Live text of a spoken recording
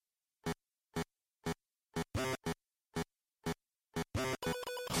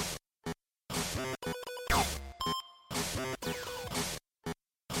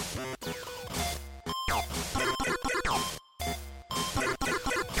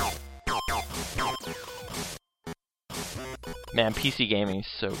Man, PC gaming is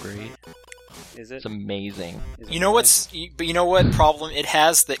so great. Is it? It's amazing. Is it You know really? but you know what problem it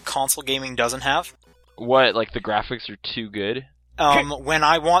has that console gaming doesn't have? What, like the graphics are too good? When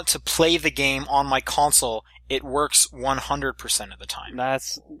I want to play the game on my console, it works 100% of the time.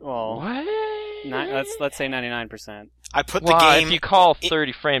 That's What? let's say 99%. I put the Well, game. if you call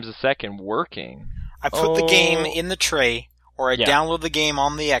 30 frames a second working. I put the game in the tray, or I Yeah. download the game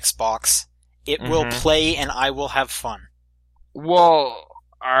on the Xbox. It will play, and I will have fun. Well,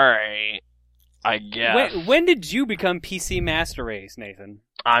 alright. I guess. When did you become PC Master Race, Nathan?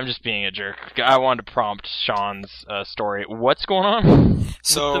 I'm just being a jerk. I wanted to prompt Sean's story. What's going on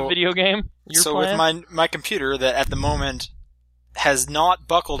So with the video game you're so playing? with my computer that at the moment has not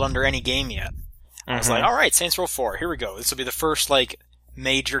buckled under any game yet. I was like, all right, Saints Row 4, here we go. This will be the first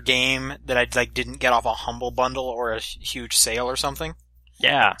major game that I didn't get off a Humble Bundle or a huge sale or something.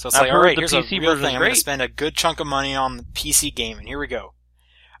 Yeah. So it's I've like, all heard right, the here's PC a real version's thing. I'm going great. to spend a good chunk of money on the PC game, and here we go.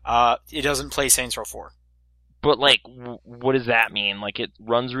 It doesn't play Saints Row 4. But what does that mean? Like it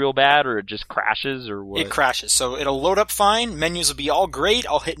runs real bad, or it just crashes, or what? It crashes. So it'll load up fine, menus will be all great,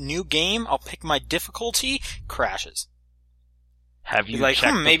 I'll hit new game, I'll pick my difficulty, crashes. Have you You're like,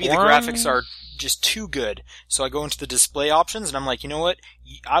 checked maybe the forums? graphics are just too good. So I go into the display options, and I'm like, you know what?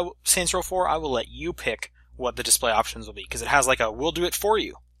 Saints Row 4, I will let you pick what the display options will be, because it has we'll do it for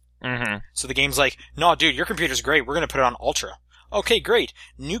you. Mm-hmm. So the game's like, no, dude, your computer's great, we're gonna put it on Ultra. Okay, great.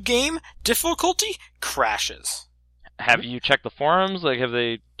 New game, difficulty, crashes. Have you checked the forums? Like, have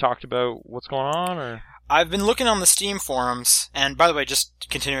they talked about what's going on, or? I've been looking on the Steam forums, and by the way, just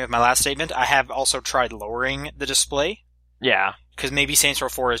continuing with my last statement, I have also tried lowering the display, Yeah. because maybe Saints Row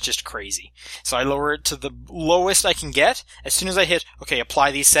 4 is just crazy. So I lower it to the lowest I can get. As soon as I hit, okay,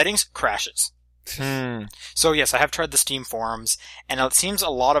 apply these settings, crashes. So yes, I have tried the Steam forums, and it seems a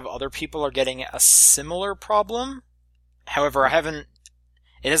lot of other people are getting a similar problem. However,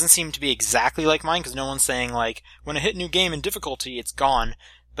 it doesn't seem to be exactly like mine, because no one's saying, when I hit new game in difficulty, it's gone.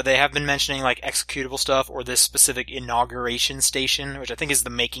 But they have been mentioning, executable stuff, or this specific inauguration station, which I think is the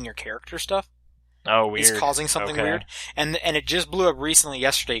making your character stuff. Oh, weird. Is causing something weird. And it just blew up recently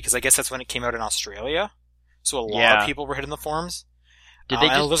yesterday, because I guess that's when it came out in Australia. So a lot of people were hitting the forums. Did they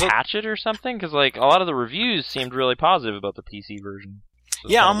just patch it or something? Because, a lot of the reviews seemed really positive about the PC version. So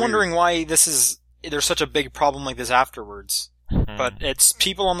yeah, I'm wondering why there's such a big problem like this afterwards. But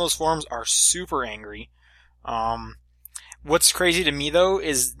people on those forums are super angry. What's crazy to me though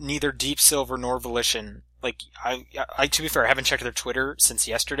is neither Deep Silver nor Volition. I to be fair, I haven't checked their Twitter since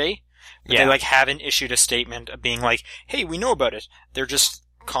yesterday. But they haven't issued a statement of being like, "Hey, we know about it." They're just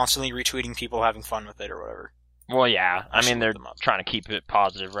constantly retweeting people having fun with it or whatever. Well, yeah. I mean, they're trying to keep it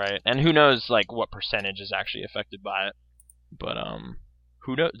positive, right? And who knows, what percentage is actually affected by it. But,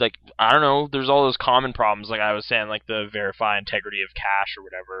 who knows? I don't know. There's all those common problems, like I was saying, the verify integrity of cache or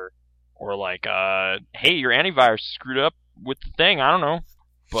whatever. Or, hey, your antivirus screwed up with the thing. I don't know.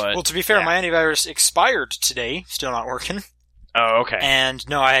 But well, to be fair, my antivirus expired today. Still not working. Oh, okay. And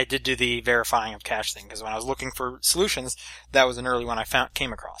no, I did do the verifying of cache thing, because when I was looking for solutions, that was an early one I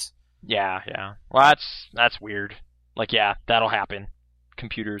came across. Yeah. Well, that's weird. That'll happen.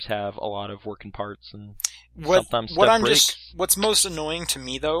 Computers have a lot of working parts, and sometimes stuff breaks. What's most annoying to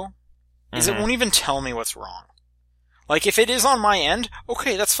me though, is it won't even tell me what's wrong. If it is on my end,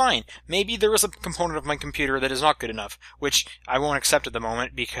 okay, that's fine. Maybe there was a component of my computer that is not good enough, which I won't accept at the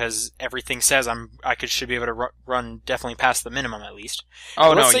moment because everything says should be able to run definitely past the minimum at least. Oh,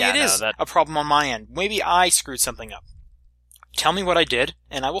 but no, let's say yeah, it is a problem on my end. Maybe I screwed something up. Tell me what I did,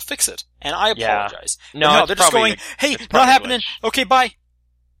 and I will fix it. And I apologize. Yeah. No, they're just going, hey, not happening. Okay, bye.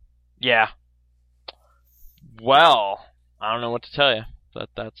 Yeah. Well, I don't know what to tell you.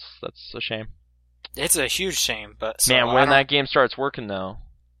 That's a shame. It's a huge shame, but man, when that game starts working though,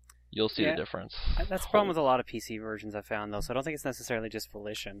 you'll see the difference. That's the problem with a lot of PC versions I've found though, so I don't think it's necessarily just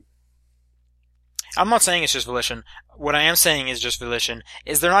Volition. I'm not saying it's just Volition. What I am saying is just Volition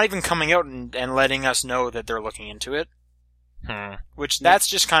is they're not even coming out and letting us know that they're looking into it. Which that's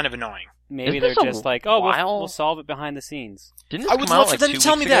just kind of annoying. Maybe they're just we'll solve it behind the scenes. I would love for them to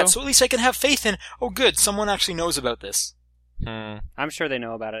tell me that, so at least I can have faith in, oh good, someone actually knows about this. I'm sure they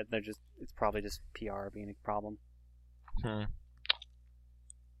know about it. It's probably just PR being a problem. Well,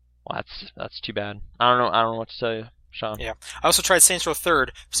 that's too bad. I don't know what to tell you, Sean. Yeah. I also tried Saints Row 3rd.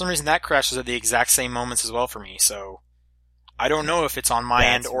 For some reason that crashes at the exact same moments as well for me, so I don't know if it's on my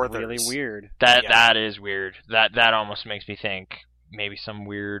end or theirs. That's really weird. That is weird. That almost makes me think maybe some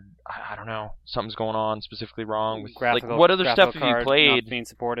weird, I don't know, something's going on specifically wrong with what other stuff have you played not being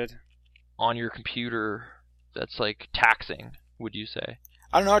supported on your computer that's taxing, would you say?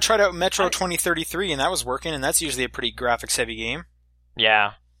 I don't know, I tried out Metro 2033 and that was working, and that's usually a pretty graphics-heavy game.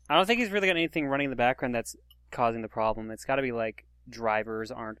 Yeah. I don't think he's really got anything running in the background that's causing the problem. It's got to be like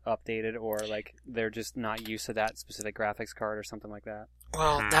drivers aren't updated, or like they're just not used to that specific graphics card or something like that.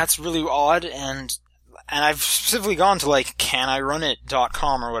 Well, that's really odd, and I've specifically gone to like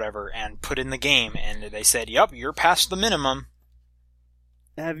canirunit.com or whatever and put in the game, and they said, "Yep, you're past the minimum."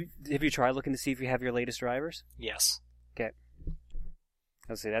 Have you tried looking to see if you have your latest drivers? Yes. Okay.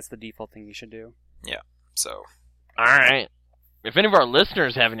 Let's see, that's the default thing you should do. Yeah. So. All right. If any of our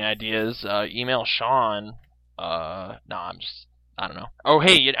listeners have any ideas, email Sean. I don't know. Oh,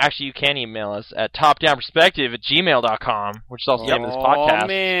 hey, you can email us at topdownperspective@gmail.com, which is also the name of this podcast. Oh,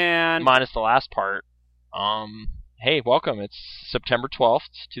 man. Minus the last part. Hey, welcome. It's September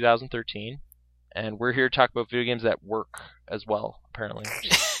 12th, 2013, and we're here to talk about video games that work as well, apparently.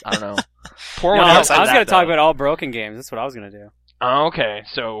 I don't know. Pour No, one I out. was going to talk about all broken games. That's what I was going to do. Oh, okay,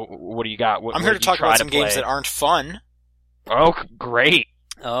 so what do you got? I'm here to talk about some games that aren't fun. Oh, great.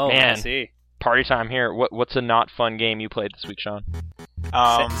 Oh, man. I see. Party time here. What's a not fun game you played this week, Sean?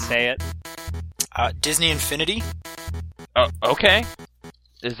 Say it. Disney Infinity. Oh, okay.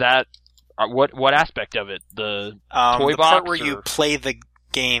 Is that what aspect of it? The toy the box, part where or? you play the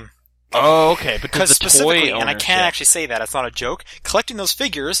game. Oh, okay. Because the specifically, toy and I ownership. can't actually say that, it's not a joke, collecting those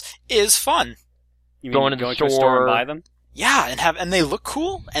figures is fun. You mean Going to the a store and buy them? Yeah, and they look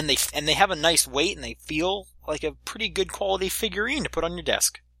cool, and they have a nice weight, and they feel like a pretty good quality figurine to put on your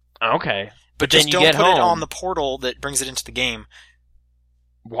desk. Okay. But then just you don't get put home. it on the portal that brings it into the game.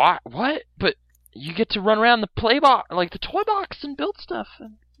 What? But you get to run around the play box, like the toy box, and build stuff.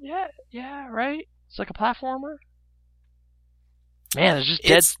 And yeah, right? It's like a platformer. Man, there's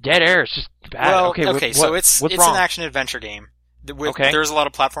just dead air. It's just bad. Well, okay, so it's what's wrong? an action-adventure game. Okay. There's a lot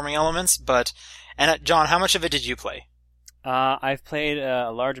of platforming elements, but... And John, how much of it did you play? I've played a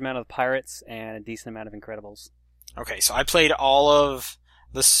large amount of Pirates and a decent amount of Incredibles. Okay, so I played all of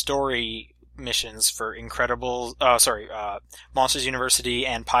the story missions for Monsters University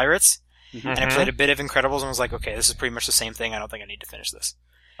and Pirates, and I played a bit of Incredibles and was like, okay, this is pretty much the same thing. I don't think I need to finish this.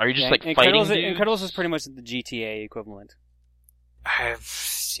 Are you just fighting dudes? Incredibles is pretty much the GTA equivalent.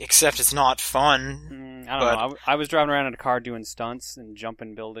 Except it's not fun. I don't know. I was driving around in a car doing stunts and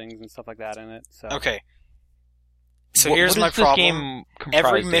jumping buildings and stuff like that in it. So. Okay. So here's my problem.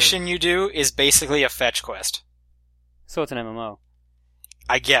 Every mission you do is basically a fetch quest. So it's an MMO.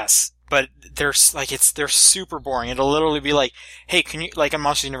 I guess. But they're super boring. It'll literally be like, hey, can you, like on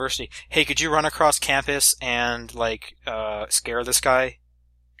Monsters University, hey, could you run across campus and, scare this guy?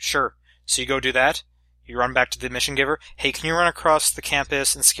 Sure. So you go do that. You run back to the mission giver. Hey, can you run across the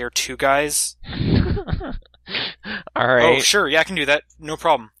campus and scare 2 guys? Alright. Oh, sure. Yeah, I can do that. No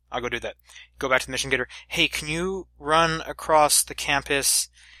problem. I'll go do that. Go back to the mission giver. Hey, can you run across the campus,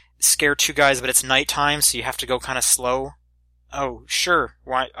 scare 2 guys, but it's nighttime, so you have to go kind of slow? Oh, sure.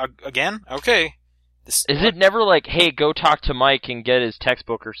 Why, again? Okay. Is it never like, hey, go talk to Mike and get his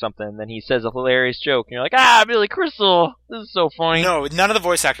textbook or something, and then he says a hilarious joke, and you're like, Billy Crystal, this is so funny. No, none of the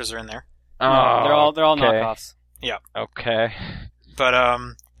voice actors are in there. No, they're all knockoffs. Yeah. Okay. But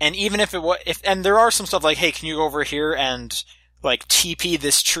and even if and there are some stuff like, hey, can you go over here and like TP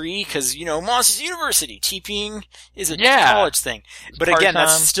this tree? Because Monsters University TPing is a college thing. But again,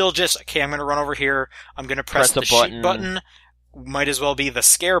 that's still just okay. I'm going to run over here. I'm going to press the shoot button. Might as well be the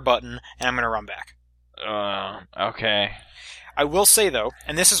scare button, and I'm going to run back. Okay. I will say though,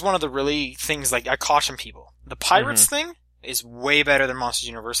 and this is one of the really things like I caution people. The Pirates thing is way better than Monsters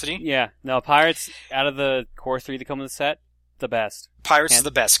University. Yeah, no, Pirates, out of the core 3 that come in the set, the best. Pirates is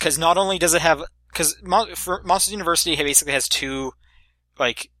the best, because not only does it have... Because Monsters University basically has 2,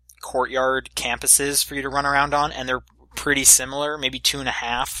 courtyard campuses for you to run around on, and they're pretty similar, maybe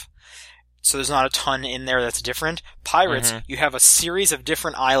 2.5. So there's not a ton in there that's different. Pirates, you have a series of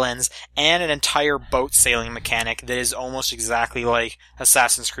different islands, and an entire boat sailing mechanic that is almost exactly like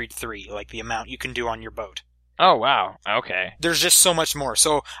Assassin's Creed 3, like the amount you can do on your boat. Oh, wow. Okay. There's just so much more.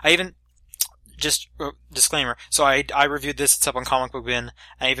 So I even, disclaimer, so I reviewed this, it's up on Comic Book Bin,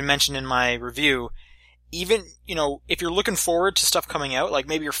 and I even mentioned in my review, even, if you're looking forward to stuff coming out, like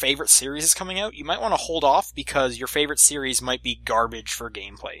maybe your favorite series is coming out, you might want to hold off because your favorite series might be garbage for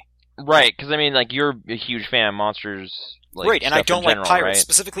gameplay. Right, because you're a huge fan of Monsters. Right, and I don't like Pirates. Right?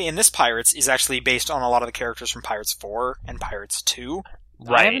 Specifically, in this Pirates is actually based on a lot of the characters from Pirates 4 and Pirates 2.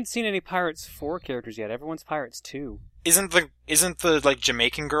 Right. I haven't seen any Pirates 4 characters yet. Everyone's Pirates 2. Isn't the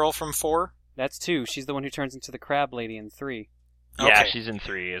Jamaican girl from 4? That's 2. She's the one who turns into the crab lady in 3. Yeah, okay. She's in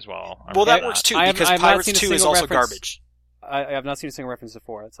 3 as well. Well, that works too, because Pirates 2 is also garbage. I have not seen a single reference to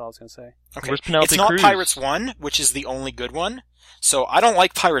 4. That's all I was going to say. Okay. Where's Penelope It's not Cruz? Pirates 1, which is the only good one. So I don't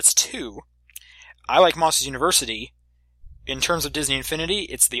like Pirates 2. I like Monsters University. In terms of Disney Infinity,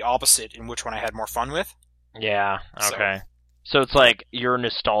 it's the opposite in which one I had more fun with. Yeah. Okay. So it's like your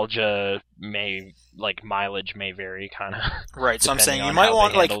nostalgia mileage may vary, kind of. Right. So I'm saying Depending you on might how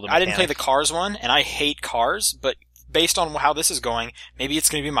want they handle the I didn't play the mechanics. Cars one, and I hate Cars, but based on how this is going, maybe it's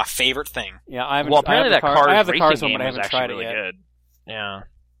going to be my favorite thing. Yeah, I haven't. Well, apparently that Cars I have the racing Cars one, game but I was haven't actually tried it really yet. good. Yeah.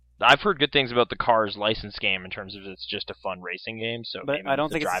 I've heard good things about the Cars license game in terms of it's just a fun racing game. So But maybe I don't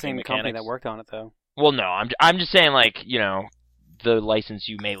think it's the driving same company mechanics- that worked on it, though. Well, no, I'm just saying, the license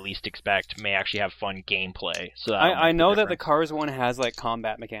you may least expect may actually have fun gameplay. So that'll I make know the that the difference. Cars one has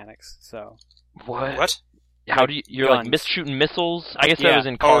combat mechanics. So What? What? How do you're guns. shooting missiles? I guess Yeah. that was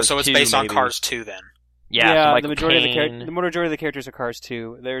in Cars Oh, so it's 2, based on maybe. Cars 2 then. Yeah, so the Michael majority Caine. the majority of the characters are Cars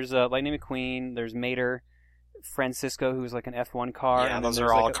 2. There's Lightning McQueen. There's Mater, Francisco, who's like an F1 car. Yeah, and those then are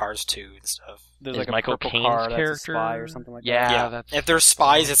there's all like Cars 2 and stuff. There's Is like a Michael purple Caine's car that's a character? spy or something like Yeah, Yeah, that's if there's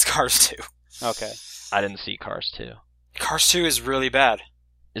spies, it's Cars 2. that. Okay. I didn't see Cars 2. Cars 2 is really bad.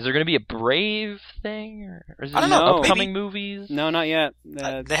 Is there going to be a Brave thing, or is I there don't know, upcoming maybe- movies? No, not yet.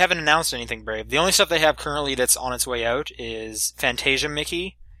 They haven't announced anything brave. The only stuff they have currently that's on its way out is Fantasia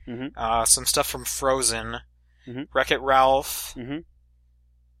Mickey, Mhm. some stuff from Frozen, Mhm. Wreck-It Ralph, hmm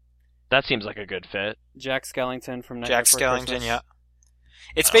That seems like a good fit. Jack Skellington from Nightmare Jack Before Skellington, Christmas. yeah.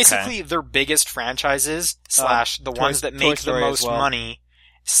 It's Okay. basically their biggest franchises / the ones that Toy make the Story as most well. money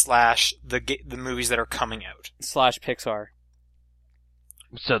 / the movies that are coming out. / Pixar.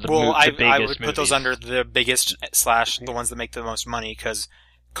 So the, Well, the I biggest would put those movies. under the biggest / the ones that make the most money because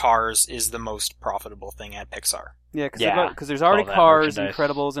Cars is the most profitable thing at Pixar. Yeah, because Yeah, there's already all that Cars, merchandise.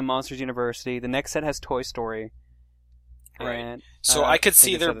 Incredibles, and Monsters University. The next set has Toy Story. Right. And, So I could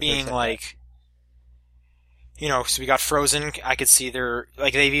see think it's there the third being set. like, so we got Frozen. I could see there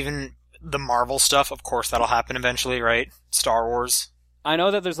they've even the Marvel stuff. Of course, that'll happen eventually, right? Star Wars. I know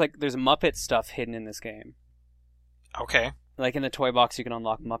that there's Muppet stuff hidden in this game. Okay. Like in the toy box, you can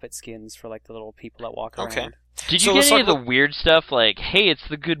unlock Muppet skins for like the little people that walk Okay. around. Did So you let's get any talk of the weird stuff like, hey, it's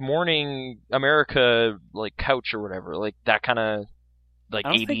the Good Morning America couch or whatever, like that kind of I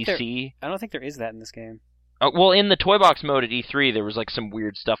don't think ABC? I don't think there is that in this game. Well, in the toy box mode at E3, there was some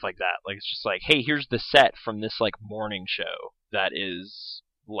weird stuff like that. Like it's just like, hey, here's the set from this morning show that is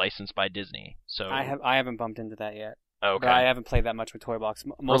licensed by Disney. So I haven't bumped into that yet. okay. But I haven't played that much with toy box.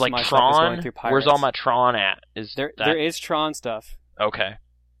 Or Most like of my stuff is going Tron. through Pirates. Where's all my Tron at? Is There that... there is Tron stuff. Okay.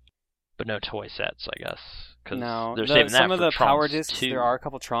 But no toy sets, I guess. 'Cause No, they're saving some that of for the Tron power discs. 2. There are a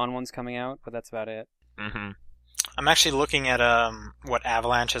couple Tron ones coming out, but that's about it. Mm-hmm. I'm actually looking at what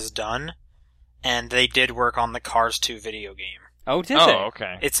Avalanche has done, and they did work on the Cars 2 video game. Oh, did Oh, they?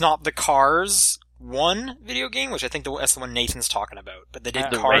 okay. It's not the Cars 1 video game, which I think that's the one Nathan's talking about. But they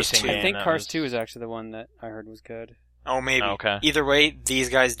did The Cars racing 2. I game. think that Cars was- 2 is actually the one that I heard was good. Oh, maybe. Okay. Either way, these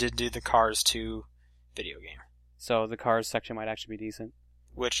guys did do the Cars 2 video game. So the Cars section might actually be decent.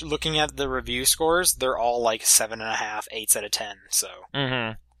 Which, looking at the review scores, they're all 7.5, 8 out of 10. So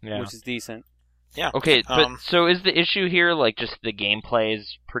Mm-hmm. Yeah. Which is decent. yeah. Okay, but Um, so is the issue here just the gameplay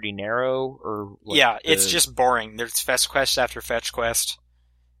is pretty narrow, or Yeah, it's the- just boring. There's fetch quest after fetch quest,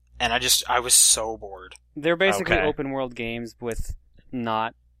 and I was so bored. They're basically Okay. open world games with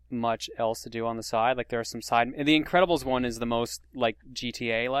not much else to do on the side. Like there are some side. The Incredibles one is the most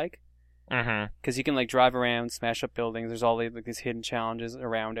GTA Mhm. because you can drive around, smash up buildings. There's all these hidden challenges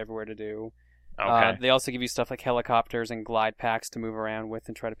around everywhere to do. Okay. They also give you stuff like helicopters and glide packs to move around with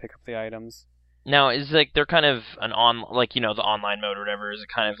and try to pick up the items. Now is they're kind of an the online mode or whatever, is it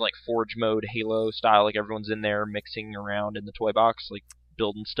kind of like Forge mode, Halo style, like everyone's in there mixing around in the toy box,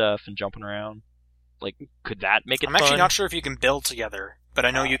 building stuff and jumping around? Could that make it I'm actually fun? not sure if you can build together, but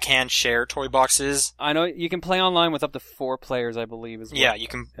I know you can share toy boxes. I know you can play online with up to 4 players, I believe. Is what, Yeah, you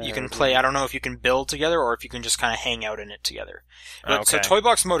can play. I don't know if you can build together or if you can just kind of hang out in it together. But, So Okay. toy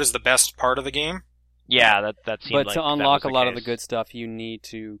box mode is the best part of the game. Yeah, that seemed But like to that unlock a was lot of the case. good stuff, you need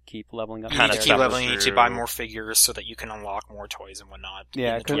to keep leveling up. You Kinda need to your keep stuff characters. leveling. You need to through- buy more figures so that you can unlock more toys and whatnot.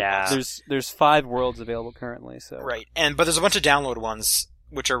 Yeah, in the toy 'cause Yeah. box. there's 5 worlds available currently. So Right, but there's a bunch of download ones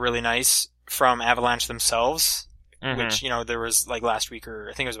which are really nice from Avalanche themselves. Mhm. Which there was last week, or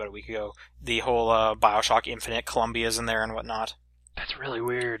I think it was about a week ago. The whole BioShock Infinite Columbia's in there and whatnot. That's really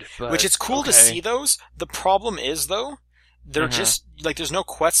weird. But, Which it's cool to okay. see those. The problem is though, they're Mhm. just there's no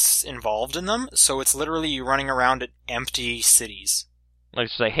quests involved in them, so it's literally you running around at empty cities.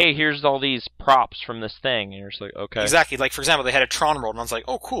 It's like, hey, here's all these props from this thing, and you're just like, okay. Exactly. For example, they had a Tron world, and I was like,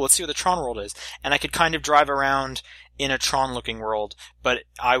 oh, cool, let's see what the Tron world is. And I could kind of drive around in a Tron-looking world, but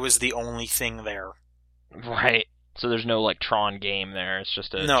I was the only thing there. Right. So there's no like Tron game there. It's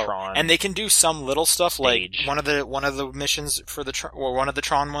just a No, Tron. and they can do some little stuff stage. like one of the missions for one of the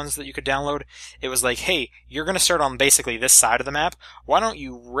Tron ones that you could download. It was like, hey, you're going to start on basically this side of the map. Why don't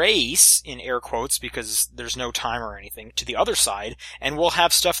you race in air quotes because there's no time or anything to the other side, and we'll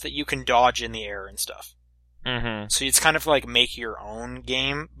have stuff that you can dodge in the air and stuff. Mm-hmm. So it's kind of like make your own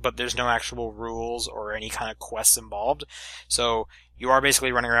game, but there's no actual rules or any kind of quests involved. So you are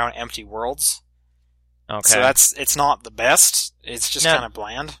basically running around empty worlds. Okay. So it's not the best. It's just No. kind of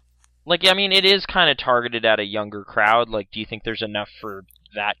bland. Like, I mean, it is kind of targeted at a younger crowd. Like, do you think there's enough for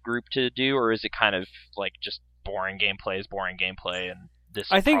that group to do, or is it kind of like just boring gameplay, and this?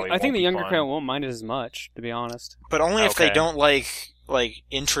 I think probably won't the be younger fun? crowd won't mind it as much, to be honest. But only if they Okay. don't like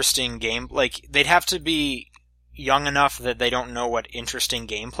interesting game. Like they'd have to be young enough that they don't know what interesting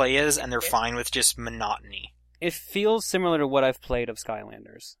gameplay is, and they're fine with just monotony. It feels similar to what I've played of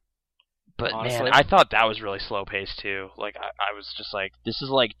Skylanders. But honestly. man, I thought that was really slow paced too. Like I was just like, this is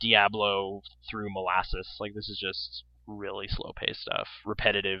like Diablo through molasses. Like this is just really slow paced stuff,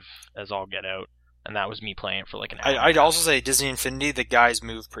 repetitive as all get out. And that was me playing it for like an hour. I'd also say Disney Infinity, the guys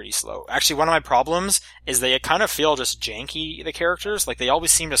move pretty slow. Actually, one of my problems is they kind of feel just janky, the characters. Like they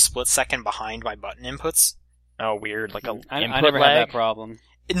always seem to split second behind my button inputs. Oh, weird, like a I input never lag? had that problem.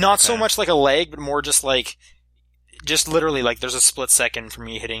 Not so Okay. much like a lag, but more just literally like there's a split second from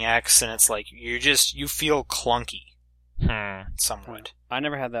me hitting X, and it's like you feel clunky somewhat. I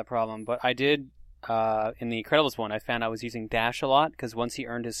never had that problem, but I did in the Incredibles one. I found I was using dash a lot because once he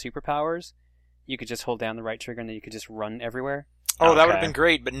earned his superpowers, you could just hold down the right trigger and then you could just run everywhere. Oh, that would have Okay. been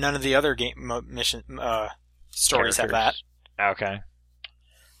great, but none of the other stories have that. Characters. Okay.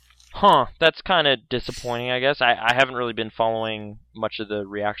 Huh, that's kind of disappointing, I guess. I haven't really been following much of the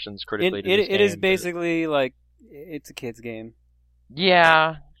reactions critically to this It is game, but- basically like it's a kid's game.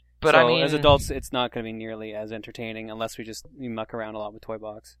 Yeah, but so I mean... as adults, it's not going to be nearly as entertaining unless we muck around a lot with Toy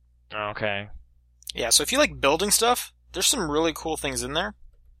Box. Okay. Yeah, so if you like building stuff, there's some really cool things in there.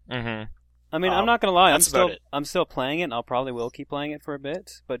 Mm-hmm. I mean, I'm not going to lie. that's about it. I'm still playing it, and I'll probably will keep playing it for a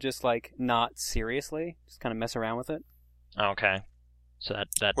bit, but just like not seriously, just kind of mess around with it. Okay. So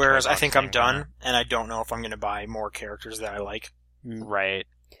that Whereas Toy I Box think I'm thing, done, and I don't know if I'm going to buy more characters that I like. Right.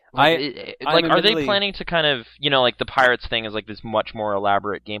 I'm Like, are they admittedly- planning to kind of, like the Pirates thing is like this much more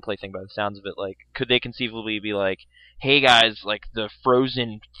elaborate gameplay thing by the sounds of it. Like, could they conceivably be like, hey guys, like the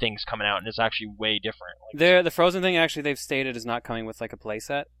Frozen thing's coming out and it's actually way different? Like, The Frozen thing, actually, they've stated is not coming with like a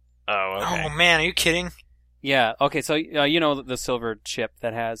playset. oh, okay. Oh man, are you kidding? Yeah, okay, so you know the silver chip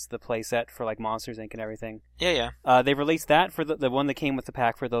that has the playset for like Monsters Inc. and everything. Yeah, yeah. They've released that for the one that came with the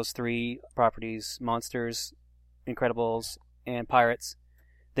pack for those three properties: Monsters, Incredibles, and Pirates.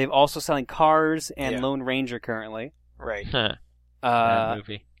 They've also selling Cars and Yeah. Lone Ranger currently. Right. Huh. That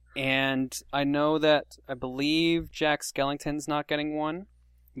movie. And I know that I believe Jack Skellington's not getting one,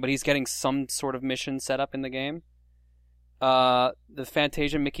 but he's getting some sort of mission set up in the game. The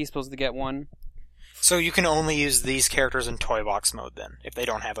Fantasia Mickey's supposed to get one. So you can only use these characters in Toy Box mode then, if they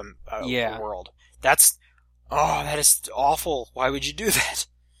don't have a Yeah. world. That is awful. Why would you do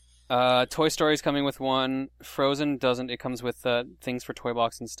that? Toy Story's coming with one. Frozen doesn't. It comes with things for Toy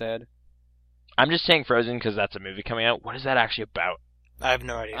Box instead. I'm just saying Frozen because that's a movie coming out. What is that actually about? I have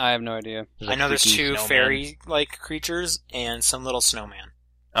no idea. I have no idea. I know there's freaky two snowman. fairy-like creatures and some little snowman.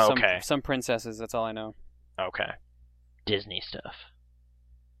 Okay. Some princesses, that's all I know. Okay. Disney stuff.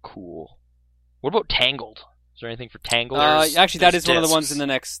 Cool. What about Tangled? Is there anything for Tangled? Actually, that is one of the discs. ones in the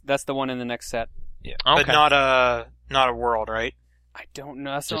next. That's the one in the next set. Yeah, Okay. but not a world, right? I don't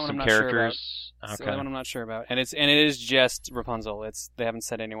know. That's the Just one I'm some not sure about. characters. That's the Okay. one I'm not sure about. And it is just Rapunzel. They haven't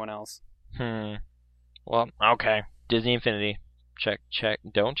said anyone else. Well, okay. Disney Infinity. Check.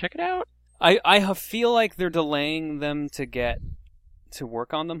 Don't check it out. I feel like they're delaying them to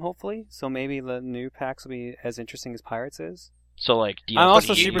work on them. Hopefully, so maybe the new packs will be as interesting as Pirates is. So like, I'm also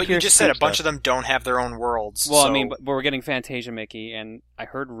But super you curious just to said a see bunch stuff. of them don't have their own worlds. Well, so- I mean, but we're getting Fantasia Mickey, and I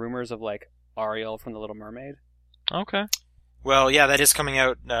heard rumors of like Ariel from The Little Mermaid. Okay. well, yeah, that is coming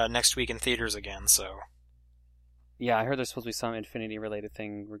out next week in theaters again. So Yeah, I heard there's supposed to be some Infinity related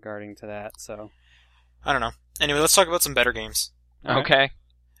thing regarding to that. So I don't know. Anyway, let's talk about some better games. Okay.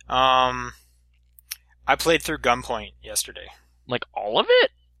 I played through Gunpoint yesterday. Like all of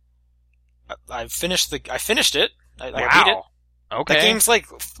it? I finished it. I beat it. Wow. Okay. The game's like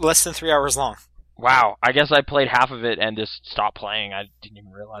less than 3 hours long. Wow. I guess I played half of it and just stopped playing. I didn't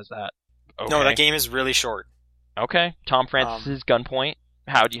even realize that. Okay. No, that game is really short. Okay. Tom Francis's Gunpoint.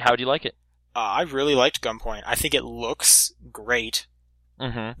 How'd you like it? I really liked Gunpoint. I think it looks great.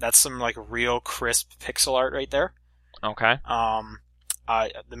 Mm-hmm. That's some like real crisp pixel art right there. Okay.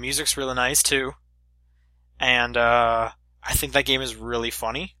 The music's really nice too, and I think that game is really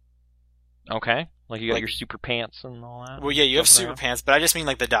funny. Okay. Like you got Like- your super pants and all that? Well, yeah, you have Jumping super around? pants, but I just mean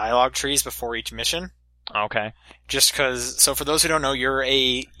like the dialogue trees before each mission. Okay. Just because, so for those who don't know, you're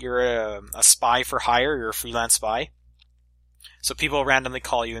a spy for hire, you're a freelance spy. So people randomly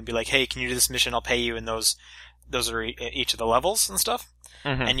call you and be like, hey, can you do this mission? I'll pay you, and those are each of the levels and stuff.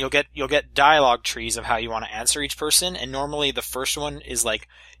 Mhm. And you'll get dialogue trees of how you want to answer each person, and normally the first one is like,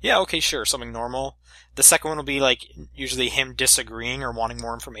 yeah, okay, sure, something normal. The second one will be like usually him disagreeing or wanting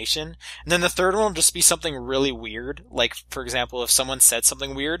more information. And then the third one will just be something really weird. Like, for example, if someone said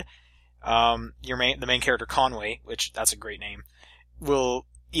something weird, the main character Conway, which that's a great name, will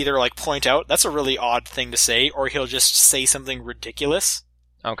either like point out that's a really odd thing to say, or he'll just say something ridiculous.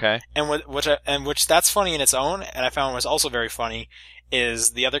 Okay. And which that's funny in its own, and I found was also very funny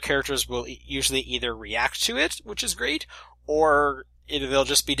is the other characters will usually either react to it, which is great, or they'll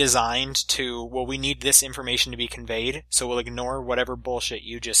just be designed to, well, we need this information to be conveyed, so we'll ignore whatever bullshit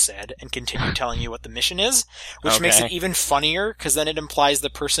you just said and continue telling you what the mission is, which makes it Okay. even funnier, because then it implies the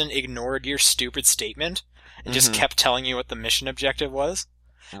person ignored your stupid statement and just Mhm. kept telling you what the mission objective was,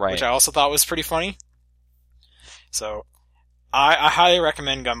 Right. which I also thought was pretty funny. So, I highly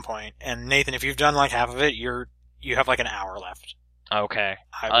recommend Gunpoint, and Nathan, if you've done like half of it, you have like an hour left. Okay.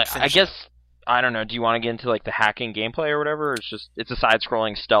 I would I finish guess it. I don't know. Do you want to get into like the hacking gameplay or whatever? Or it's a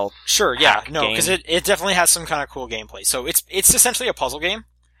side-scrolling stealth. Sure, yeah, hack no, because game. it definitely has some kind of cool gameplay. So it's essentially a puzzle game.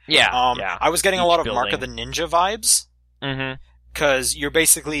 Yeah. Yeah. I was getting a Each lot of Mark of the building. Ninja vibes, Mhm. because you're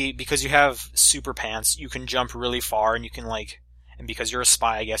basically, because you have super pants, you can jump really far, and you can like, and because you're a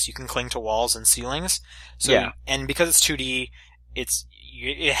spy, I guess, you can cling to walls and ceilings. So, Yeah. and because it's 2D,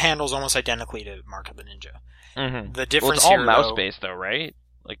 it handles almost identically to Mark of the Ninja. Mhm. The Well, difference it's all here, mouse though- based though, right?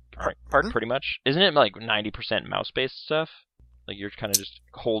 Like, Pardon? pretty much. Isn't it like 90% mouse based stuff? Like you're kind of just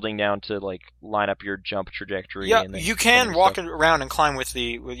holding down to like line up your jump trajectory. Yeah, and then you can clicking walk stuff. around and climb with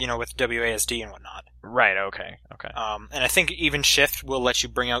with WASD and whatnot. Right. Okay. Okay. And I think even shift will let you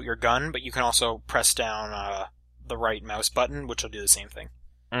bring out your gun, but you can also press down the right mouse button, which will do the same thing.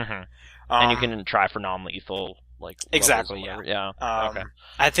 Mhm. And you Um, can try for non-lethal like levels Exactly, or yeah. whatever. Yeah. Okay.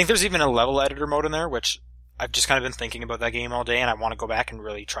 I think there's even a level editor mode in there, which I've just kind of been thinking about that game all day, and I want to go back and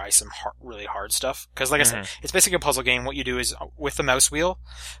really try some really hard stuff. Because, like I said, it's basically a puzzle game. What you do is, with the mouse wheel,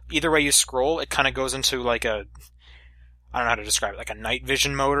 either way you scroll, it kind of goes into like I don't know how to describe it, like a night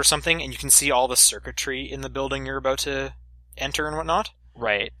vision mode or something, and you can see all the circuitry in the building you're about to enter and whatnot.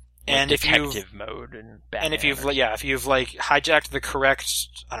 Right. And like if you've detective mode and Batman And if you've or- if you've like hijacked the correct,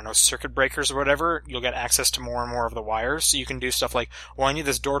 I don't know, circuit breakers or whatever, you'll get access to more and more of the wires. So you can do stuff like, well, I need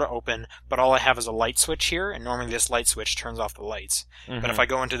this door to open, but all I have is a light switch here, and normally this light switch turns off the lights. Mhm. But if I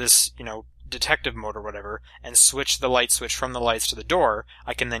go into this, detective mode or whatever, and switch the light switch from the lights to the door,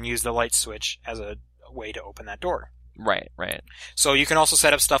 I can then use the light switch as a way to open that door. Right. So you can also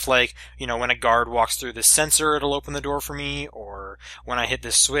set up stuff like, when a guard walks through this sensor, it'll open the door for me, or when I hit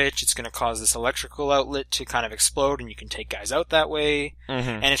this switch, it's going to cause this electrical outlet to kind of explode, and you can take guys out that way.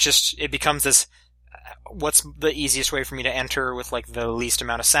 Mhm. And it becomes this, what's the easiest way for me to enter with like the least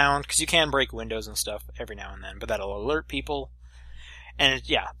amount of sound? Because you can break windows and stuff every now and then, but that'll alert people. And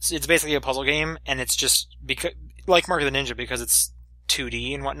it's basically a puzzle game, and it's just, because, like Mark of the Ninja, because it's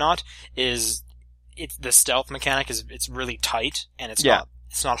 2D and whatnot, the stealth mechanic it's really tight, and it's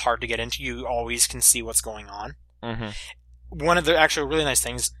not hard to get into. You always can see what's going on. Mhm. One of the actual really nice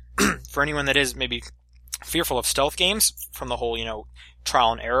things for anyone that is maybe fearful of stealth games from the whole,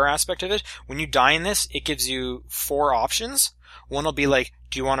 trial and error aspect of it, when you die in this, it gives you 4 options. One will be like,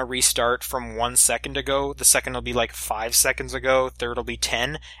 do you want to restart from 1 second ago? The second will be like 5 seconds ago. Third will be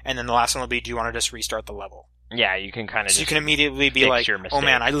 10. And then the last one will be, do you want to just restart the level? Yeah, you can kind of. So you can immediately be fix like, your oh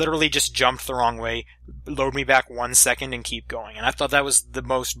man, mistake. I literally just jumped the wrong way. Load me back 1 second and keep going. And I thought that was the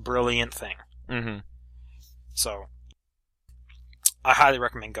most brilliant thing. Mhm. So, I highly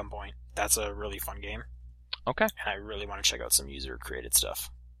recommend Gunpoint. That's a really fun game. Okay. And I really want to check out some user-created stuff.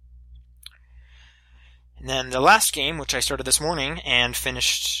 And then the last game, which I started this morning and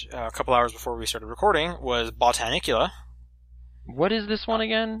finished a couple hours before we started recording, was Botanicula. What is this one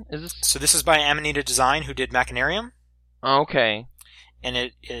again? Is this So this is by Amanita Design, who did Machinarium. okay?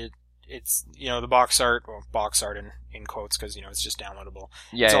 And it's the box art in quotes, because it's just downloadable.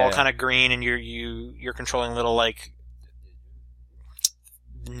 Yeah, It's yeah, all yeah. kind of green, and you're controlling little like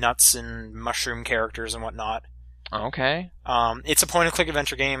nuts and mushroom characters and whatnot. Okay. It's a point-and-click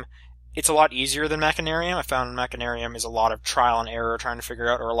adventure game. It's a lot easier than Machinarium. I found Machinarium is a lot of trial and error trying to figure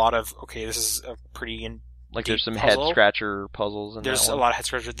out, or a lot of, okay, this is a pretty Like deep there's some puzzle. head scratcher puzzles in There's that a one. lot of head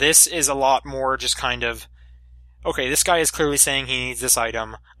scratcher. This is a lot more just kind of, okay, this guy is clearly saying he needs this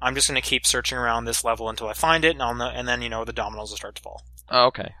item. I'm just going to keep searching around this level until I find it, and I'll know, and then the dominoes will start to fall. Oh,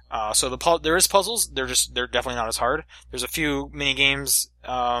 okay. So there is puzzles. They're definitely not as hard. There's a few mini games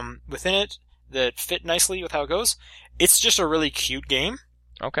within it that fit nicely with how it goes. It's just a really cute game.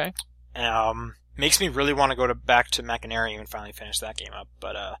 Okay. Makes me really want to go back to Machinarium and finally finish that game up.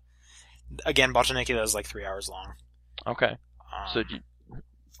 But again, Botanicula is like 3 hours long. Okay. So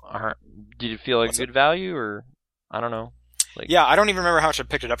did it feel like a good value, or I don't know? Yeah, I don't even remember how much I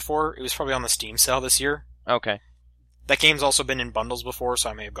picked it up for. It was probably on the Steam sale this year. Okay. That game's also been in bundles before, so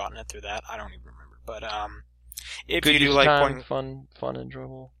I may have gotten it through that. I don't even remember. But if good you do use like time, fun,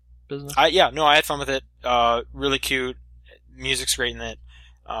 enjoyable business. I had fun with it. Really cute. Music's great in it.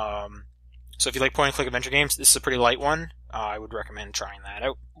 So if you like point-and-click adventure games, this is a pretty light one. I would recommend trying that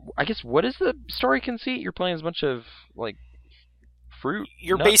out. I guess, what is the story conceit? You're playing as a bunch of, like, fruit?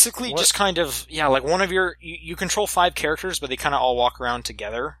 You're nuts? basically What? just kind of, like one of your... You control 5 characters, but they kind of all walk around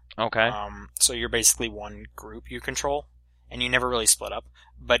together. Okay. So you're basically one group you control, and you never really split up.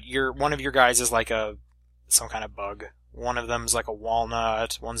 But one of your guys is like some kind of bug. One of them's like a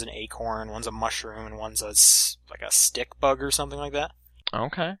walnut, one's an acorn, one's a mushroom, and one's like a stick bug or something like that.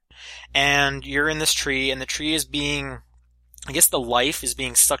 Okay. And you're in this tree, and the tree is being... I guess the life is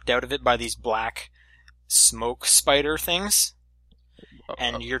being sucked out of it by these black smoke spider things.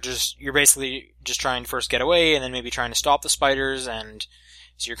 And you're basically just trying to first get away, and then maybe trying to stop the spiders, and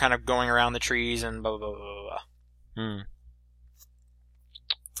so you're kind of going around the trees and blah, blah, blah, blah, blah.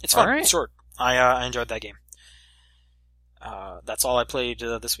 It's fun. All right. It's short. I enjoyed that game. That's all I played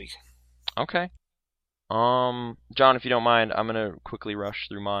this week. Okay. John, if you don't mind, I'm gonna quickly rush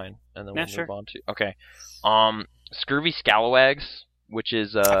through mine, and then we'll sure. move on to... Okay. Scurvy Scalawags, which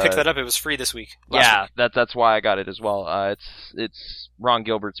is... I picked that up. It was free this week. Yeah, that's why I got it as well. It's Ron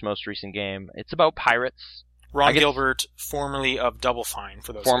Gilbert's most recent game. It's about pirates. Ron Gilbert, formerly of Double Fine,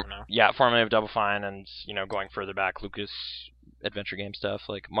 for those who don't know. Yeah, formerly of Double Fine, and going further back, Lucas adventure game stuff,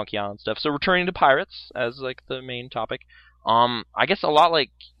 like Monkey Island stuff. So returning to pirates as like the main topic. I guess a lot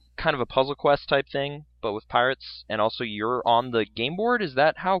like kind of a Puzzle Quest type thing, but with pirates, and also you're on the game board. Is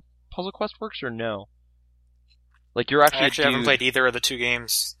that how Puzzle Quest works, or no? Like you're actually... I haven't played either of the 2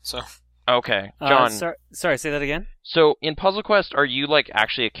 games, so... Okay, John. Sorry, say that again? So, in Puzzle Quest, are you, like,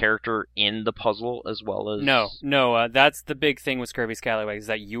 actually a character in the puzzle as well as... No, that's the big thing with Scurvy Scalawags, is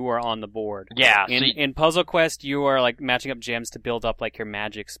that you are on the board. Yeah. In Puzzle Quest, you are, like, matching up gems to build up, like, your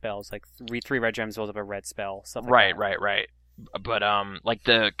magic spells. Like, 3 red gems build up a red spell, stuff like that. Right. But,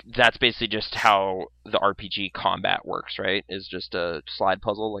 that's basically just how the RPG combat works, right? Is just a slide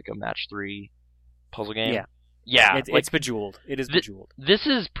puzzle, like a match 3 puzzle game? Yeah. Yeah, it's Bejeweled. It is Bejeweled. This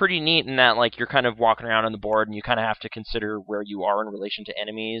is pretty neat in that, like, you're kind of walking around on the board and you kind of have to consider where you are in relation to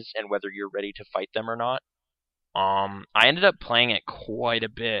enemies and whether you're ready to fight them or not. I ended up playing it quite a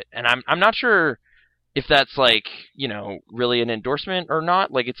bit, and I'm not sure if that's, like, really an endorsement or not.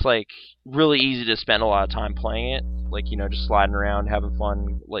 Like, it's, like, really easy to spend a lot of time playing it. Like, just sliding around, having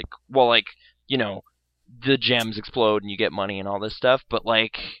fun. Like, well, like, the gems explode and you get money and all this stuff, but,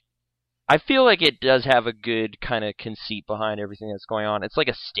 like... I feel like it does have a good kind of conceit behind everything that's going on. It's like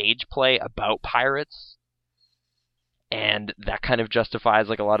a stage play about pirates, and that kind of justifies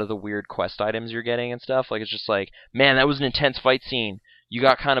like a lot of the weird quest items you're getting and stuff. Like, it's just like, man, that was an intense fight scene. You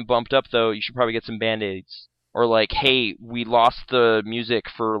got kind of bumped up, though. You should probably get some Band-Aids. Or like, hey, we lost the music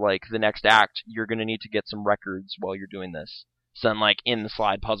for like the next act. You're going to need to get some records while you're doing this. So then, like, in the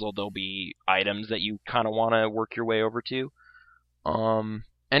slide puzzle, there'll be items that you kind of want to work your way over to.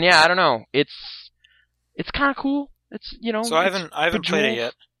 And yeah, I don't know. It's kind of cool. It's So I haven't played it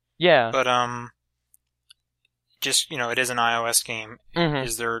yet. Yeah. But just it is an iOS game. Mm-hmm.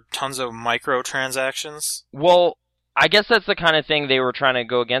 Is there tons of microtransactions? Well, I guess that's the kind of thing they were trying to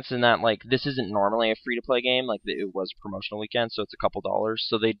go against in that like this isn't normally a free to play game. Like it was a promotional weekend, so it's a couple dollars.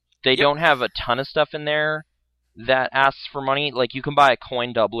 So they don't have a ton of stuff in there that asks for money. Like you can buy a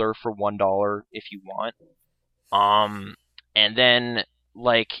coin doubler for $1 if you want. And then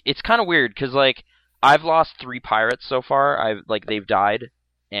like it's kind of weird because like I've lost 3 pirates so far. They've died,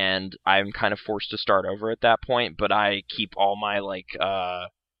 and I'm kind of forced to start over at that point. But I keep all my like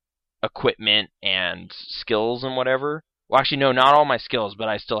equipment and skills and whatever. Well, actually, no, not all my skills, but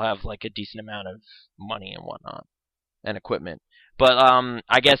I still have like a decent amount of money and whatnot and equipment. But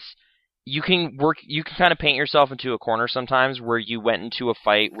I guess you can kind of paint yourself into a corner sometimes where you went into a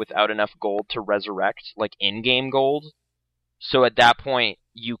fight without enough gold to resurrect, like in-game gold. So at that point,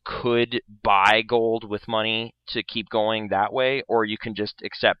 you could buy gold with money to keep going that way, or you can just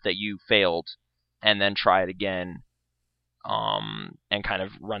accept that you failed and then try it again and kind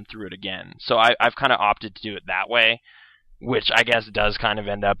of run through it again. So I've kind of opted to do it that way, which I guess does kind of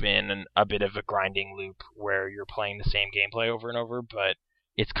end up in a bit of a grinding loop where you're playing the same gameplay over and over, but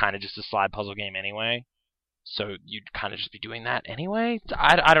it's kind of just a slide puzzle game anyway. So you'd kind of just be doing that anyway.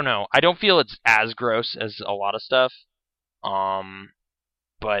 I don't know. I don't feel it's as gross as a lot of stuff,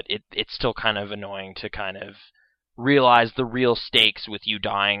 but it's still kind of annoying to kind of realize the real stakes with you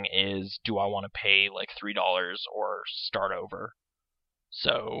dying is, do I want to pay like $3 or start over?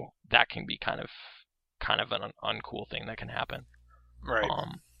 So that can be kind of an uncool thing that can happen. Right.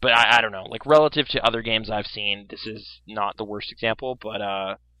 But I don't know. Like, relative to other games I've seen, this is not the worst example, but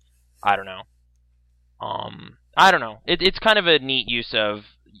I don't know. I don't know. It's kind of a neat use of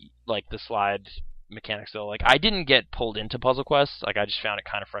like the slide mechanics though. Like, I didn't get pulled into Puzzle Quest. Like, I just found it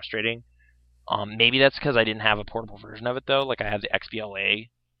kind of frustrating. Maybe that's because I didn't have a portable version of it though. Like, I have the XBLA.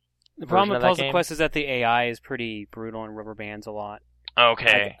 The problem with Puzzle Quest is that the AI is pretty brutal and rubber bands a lot.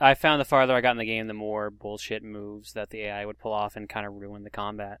 Okay. I found the farther I got in the game, the more bullshit moves that the AI would pull off and kind of ruin the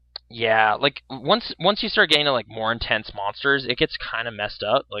combat. Yeah, like once you start getting to like more intense monsters, it gets kind of messed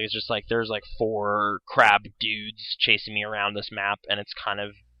up. Like, it's just like there's like 4 crab dudes chasing me around this map, and it's kind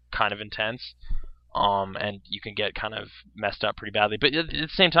of intense. And you can get kind of messed up pretty badly. But at the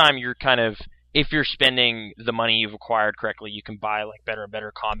same time, you're kind of, if you're spending the money you've acquired correctly, you can buy like better and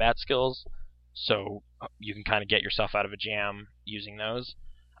better combat skills. So you can kind of get yourself out of a jam using those.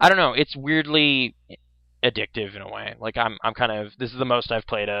 I don't know. It's weirdly addictive in a way. Like, I'm kind of, this is the most I've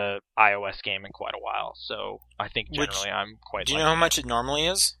played a iOS game in quite a while. So I think generally I'm quite. Do you know how much it normally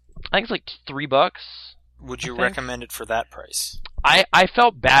is? I think it's like $3. Would you recommend it for that price? I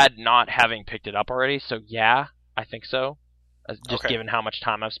felt bad not having picked it up already. So yeah, I think so. Just given how much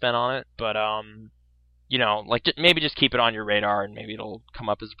time I've spent on it, but you know, like maybe just keep it on your radar, and maybe it'll come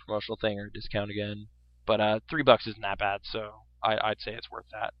up as a promotional thing or a discount again. But $3 isn't that bad, so I'd say it's worth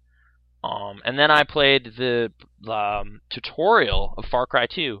that. And then I played the tutorial of Far Cry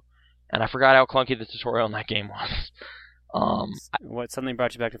 2, and I forgot how clunky the tutorial in that game was. What suddenly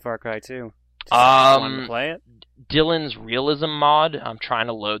brought you back to Far Cry 2? Want to play it? Dylan's Realism mod. I'm trying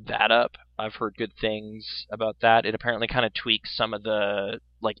to load that up. I've heard good things about that. It apparently kind of tweaks some of the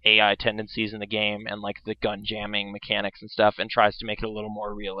like AI tendencies in the game and like the gun jamming mechanics and stuff, and tries to make it a little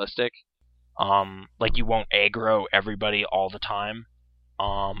more realistic. Like, you won't aggro everybody all the time.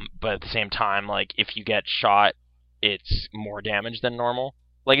 But at the same time, like, if you get shot, it's more damage than normal.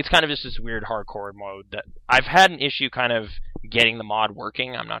 Like, it's kind of just this weird hardcore mode that I've had an issue kind of getting the mod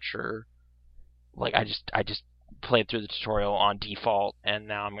working. I'm not sure. Like, I just played through the tutorial on default, and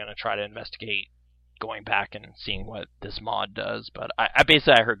now I'm going to try to investigate going back and seeing what this mod does. But I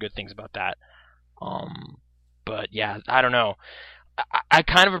basically heard good things about that. But yeah, I don't know. I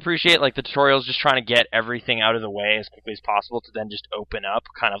kind of appreciate like the tutorials just trying to get everything out of the way as quickly as possible to then just open up,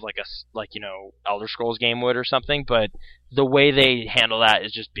 kind of like Elder Scrolls game would or something. But the way they handle that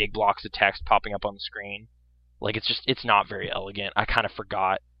is just big blocks of text popping up on the screen. Like, it's not very elegant. I kind of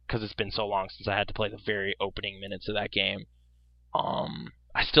forgot because it's been so long since I had to play the very opening minutes of that game.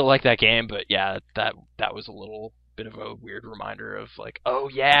 I still like that game, but yeah, that was a little bit of a weird reminder of like, oh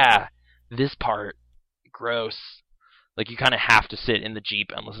yeah, this part, gross. Like, you kind of have to sit in the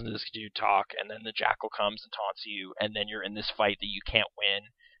Jeep and listen to this dude talk, and then the jackal comes and taunts you, and then you're in this fight that you can't win,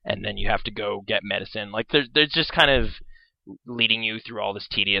 and then you have to go get medicine. Like, there's just kind of leading you through all this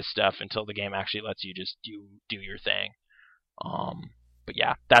tedious stuff until the game actually lets you just do your thing. But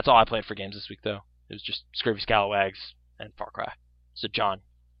yeah, that's all I played for games this week, though. It was just Scurvy Scalawags and Far Cry. So, John,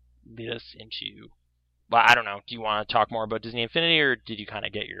 lead us into... Well, I don't know. Do you want to talk more about Disney Infinity, or did you kind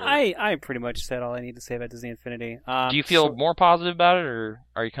of get your... I pretty much said all I need to say about Disney Infinity. Do you feel more positive about it, or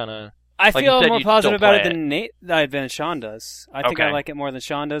are you kind of... I feel more positive about it than Sean does. I think I like it more than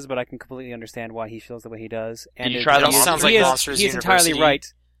Sean does, but I can completely understand why he feels the way he does. And did you try the Monsters? Sounds like Monsters He is University. entirely right.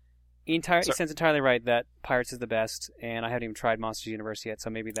 He sounds entirely right that Pirates is the best, and I haven't even tried Monsters University yet, so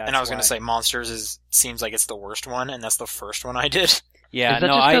maybe that's. And I was going to say Monsters seems like it's the worst one, and that's the first one I did. Yeah, no,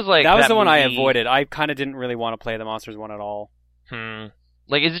 that was the one I avoided. I kind of didn't really want to play the Monsters one at all.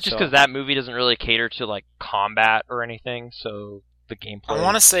 Like, is it just because that movie doesn't really cater to like combat or anything? So the gameplay. I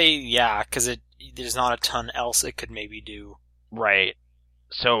want to say yeah, because there's not a ton else it could maybe do. Right.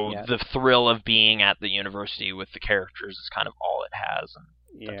 So the thrill of being at the university with the characters is kind of all it has. And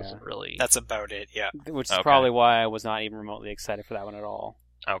that doesn't really... That's about it, yeah. Which is probably why I was not even remotely excited for that one at all.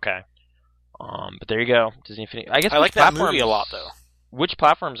 Okay. But there you go. Disney Infinity. I like that movie a lot, though. Which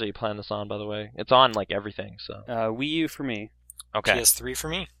platforms are you playing this on, by the way? It's on, like, everything, so... Wii U for me. Okay. PS3 for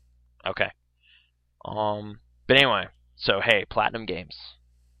me. Okay. But anyway, so, hey, Platinum Games.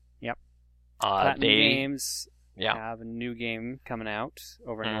 Yep. Platinum Games Yeah. have a new game coming out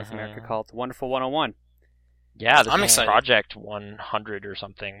over in North America Mhm. called Wonderful 101. Yeah, this I'm was excited. Project 100 or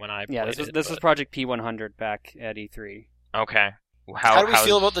something when I Yeah, played this was but- Project P100 back at E3. Okay. How do we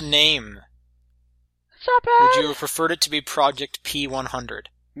feel how's- about the name? It's not bad. Would you have preferred it to be Project P100?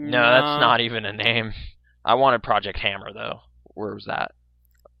 No, that's not even a name. I wanted Project Hammer though. Where was that?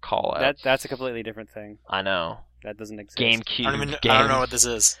 Call out. That's a completely different thing. I know. That doesn't exist. GameCube. I don't games. know what this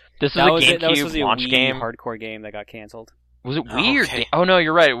is. This is That a was that was supposed GameCube to be a launch Wii game. hardcore game that got canceled. Was it Oh, Wii or okay. Oh no,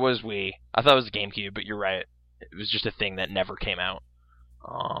 you're right. It was Wii. I thought it was GameCube, but you're right. It was just a thing that never came out.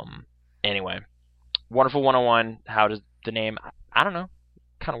 Anyway, Wonderful 101. How does the name? I don't know.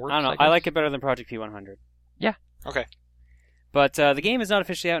 Kind of works. I don't know. I like it better than Project P100. Okay. But the game is not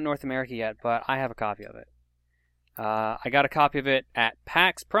officially out in North America yet, but I have a copy of it. I got a copy of it at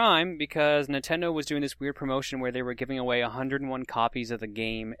PAX Prime because Nintendo was doing this weird promotion where they were giving away 101 copies of the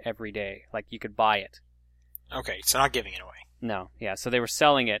game every day. Like, you could buy it. Okay, so not giving it away. No, yeah, so they were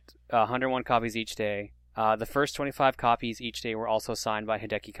selling it, 101 copies each day. The first 25 copies each day were also signed by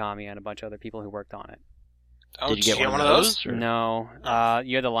Hideki Kamiya and a bunch of other people who worked on it. Oh, Did you get one of those? Or? No, Oh.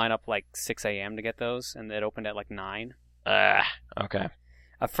 you had to line up like 6 a.m. to get those, and it opened at like 9. Okay.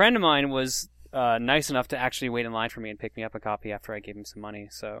 A friend of mine was nice enough to actually wait in line for me and pick me up a copy after I gave him some money,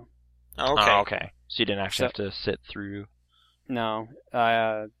 so... Okay. Oh, okay. So you didn't actually So- have to sit through. No,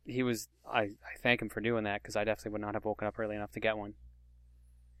 he was... I thank him for doing that, because I definitely would not have woken up early enough to get one.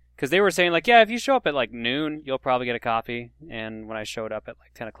 Because they were saying, like, yeah, if you show up at, like, noon, you'll probably get a copy, and when I showed up at,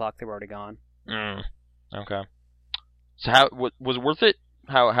 like, 10 o'clock, they were already gone. Okay. So how was it worth it?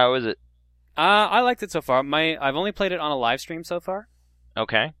 How is it? I liked it so far. I've only played it on a live stream so far,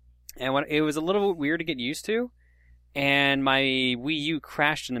 Okay. and it was a little weird to get used to, and my Wii U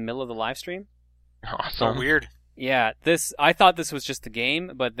crashed in the middle of the live stream. So Awesome. weird. Yeah, I thought this was just the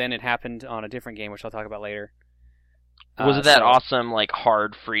game, but then it happened on a different game, which I'll talk about later. Was it that so- awesome like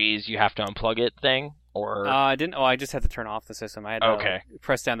hard freeze? You have to unplug it thing, or I didn't. Oh, I just had to turn off the system. I had to Okay.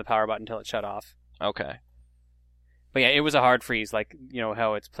 press down the power button until it shut off. okay. But yeah, it was a hard freeze, like, you know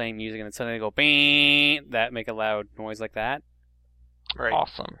how it's playing music and then suddenly they go bang, that make a loud noise like that. Right.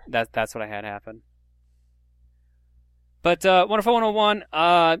 Awesome. That's what I had happen. But Wonderful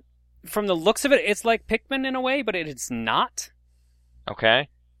 101, from the looks of it, it's like Pikmin in a way, but it's not. Okay.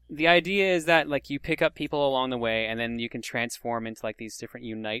 The idea is that, like, you pick up people along the way, and then you can transform into, like, these different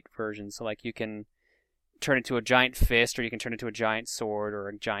Unite versions. So, like, you can turn into a giant fist, or you can turn into a giant sword, or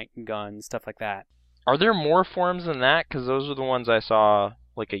a giant gun, stuff like that. Are there more forms than that? Because those are the ones I saw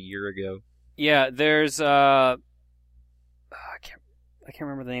like a year ago. Yeah, there's I can't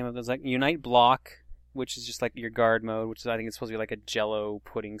remember the name of those. Like Unite Block, which is just like your guard mode, which is, I think it's supposed to be like a Jello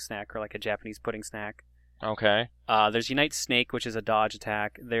pudding snack or like a Japanese pudding snack. Okay. There's Unite Snake, which is a dodge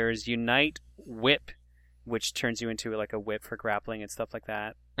attack. There's Unite Whip, which turns you into like a whip for grappling and stuff like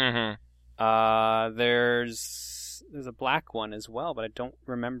that. Mm-hmm. There's a black one as well, but I don't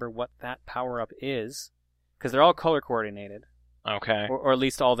remember what that power up is because they're all color coordinated, Okay. or at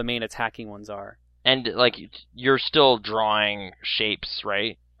least all the main attacking ones are. And like you're still drawing shapes,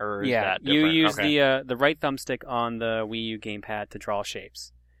 right? Or is that you different? use Okay. the right thumbstick on the Wii U gamepad to draw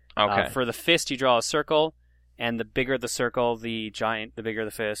shapes. Okay. For the fist, you draw a circle, and the bigger the circle, the bigger the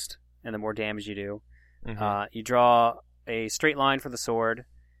fist, and the more damage you do. Mhm. You draw a straight line for the sword.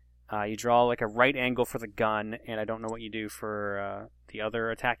 You draw like a right angle for the gun, and I don't know what you do for the other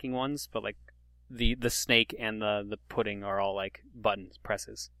attacking ones, but like the snake and the pudding are all like buttons,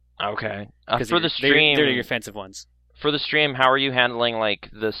 presses. Okay. 'Cause For the stream, they're your offensive ones. for the stream, how are you handling like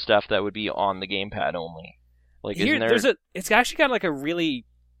the stuff that would be on the gamepad only? Like, Here, isn't there? it's actually got like a really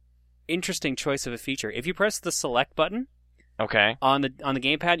interesting choice of a feature. If you press the select button Okay. on the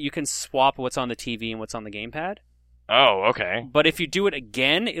gamepad, you can swap what's on the TV and what's on the gamepad. Oh, okay. But if you do it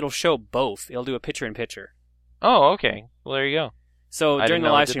again, it'll show both. It'll do a picture-in-picture. Oh, okay. Well, there you go. So I during didn't the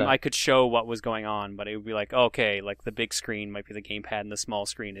know it live did stream, that. I could show what was going on, but it would be like, okay, like the big screen might be the gamepad, and the small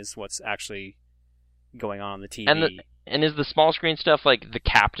screen is what's actually going on the TV. And is the small screen stuff like the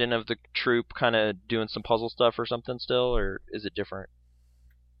captain of the troop kind of doing some puzzle stuff or something still, or is it different?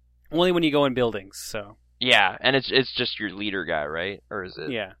 Only when you go in buildings. So Yeah, and it's just your leader guy, right? Or is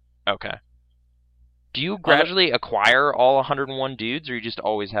it? yeah. Okay. Do you gradually acquire all 101 dudes, or you just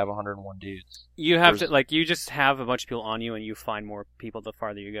always have 101 dudes? You have There's- to like you just have a bunch of people on you, and you find more people the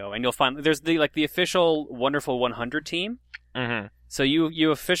farther you go, and you'll find there's the official Wonderful 100 team. Mm-hmm. So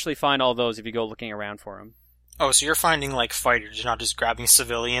you officially find all those if you go looking around for them. Oh, so you're finding like fighters, you're not just grabbing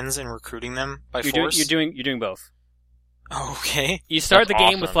civilians and recruiting them by force? You're doing both. Oh, okay. You start That's the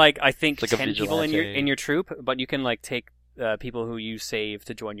game with awesome. like I think It's like a 10 people in your vigilante. in your troop, but you can like take people who you save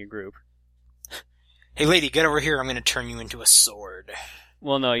to join your group. Hey, lady, get over here. I'm going to turn you into a sword.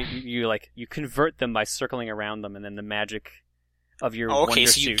 Well, no, you convert them by circling around them, and then the magic of your Okay,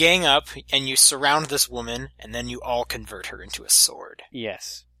 wonder so you suit. gang up, and you surround this woman, and then you all convert her into a sword.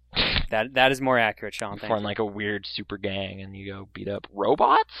 Yes. That is more accurate, Sean. Thank Form you. like a weird super gang, and you go beat up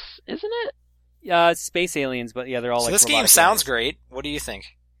robots, isn't it? Space aliens, but yeah, they're all So like this game robotic sounds aliens. great. What do you think?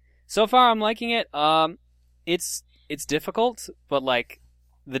 So far, I'm liking it. It's difficult, but like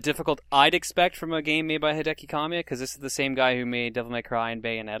the difficult I'd expect from a game made by Hideki Kamiya, because this is the same guy who made Devil May Cry and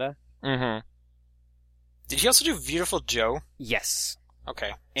Bayonetta. Mm-hmm. Did he also do Beautiful Joe? Yes.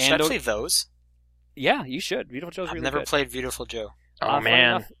 Okay. And Should I play those? Yeah, you should. Beautiful Joe's I've really never good. played Beautiful Joe. Oh funny man,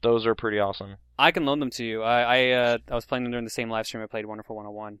 enough- those are pretty awesome. I can loan them to you. I was playing them during the same live stream I played Wonderful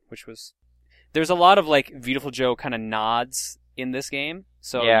 101, which was... There's a lot of like Beautiful Joe kind of nods in this game,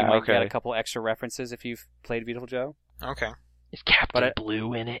 so Yeah, you might get okay. a couple extra references if you've played Beautiful Joe. Okay. Is Captain But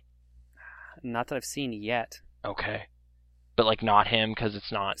Blue in it? Not that I've seen yet. Okay, but like not him because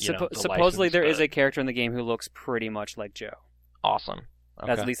it's not. You know, the Supposedly license, there is but a character in the game who looks pretty much like Joe. awesome.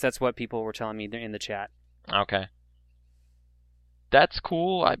 Okay. At least that's what people were telling me in the chat. Okay. That's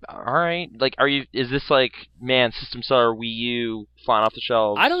cool. All right. Like, is this like, man, System Seller Wii U flying off the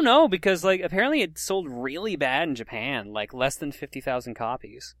shelves? I don't know, because like apparently it sold really bad in Japan, like less than 50,000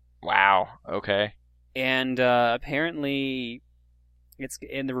 copies. Wow. Okay. And apparently it's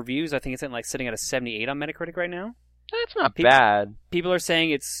in the reviews, I think it's sitting at a 78 on Metacritic right now. That's not People- bad. People are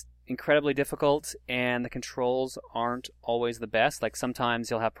saying it's incredibly difficult and the controls aren't always the best. Like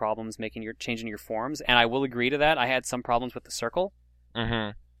sometimes you'll have problems changing your forms, and I will agree to that. I had some problems with the circle.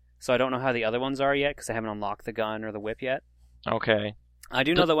 Mm-hmm. So I don't know how the other ones are yet because I haven't unlocked the gun or the whip yet. Okay. I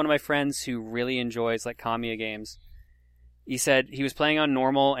do know that one of my friends who really enjoys like Kamiya games, he said he was playing on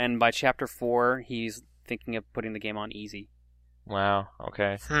normal, and by chapter 4 he's thinking of putting the game on easy. Wow.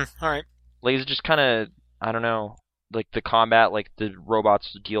 Okay. Alright. Like, is it just kind of, I don't know, like the combat, like the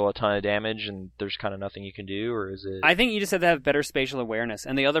robots deal a ton of damage and there's kind of nothing you can do, or is it? I think you just have to have better spatial awareness.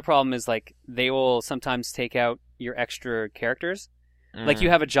 And the other problem is like they will sometimes take out your extra characters. Like you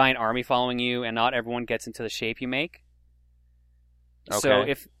have a giant army following you, and not everyone gets into the shape you make.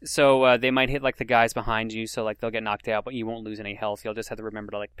 Okay. So they might hit like the guys behind you, so like they'll get knocked out, but you won't lose any health. You'll just have to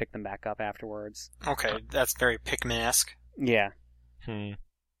remember to like pick them back up afterwards. Okay, that's very Pikmin-esque. Yeah, Okay.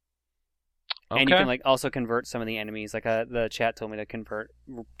 and you can like also convert some of the enemies. Like the chat told me to convert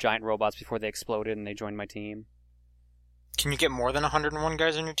giant robots before they exploded, and they joined my team. Can you get more than 101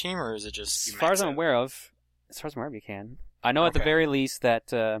 guys on your team, or is it just... As you far max as I'm out? aware of, you can. I know at the Okay. very least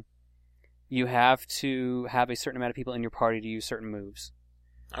that you have to have a certain amount of people in your party to use certain moves.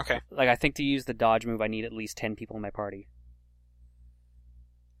 Okay. Like, I think to use the dodge move, I need at least 10 people in my party.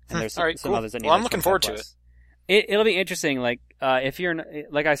 And there's some, Alright, some cool. others that need Well, I'm like looking 25 forward to plus. It'll be interesting. Like, if you're,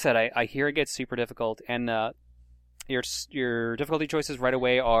 like I said, I hear it gets super difficult, and your difficulty choices right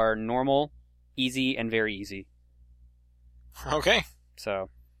away are normal, easy, and very easy. Okay. So,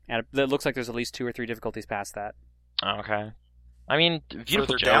 and it looks like there's at least 2 or 3 difficulties past that. Okay. I mean, Beautiful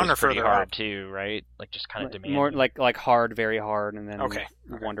Further Joe down is or pretty further hard up? too, right? Like just kind of demanding. More like hard, very hard, and then Okay.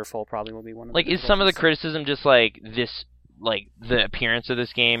 wonderful probably will be one of Like, the is some of the difficulties. criticism just like this? Like the appearance of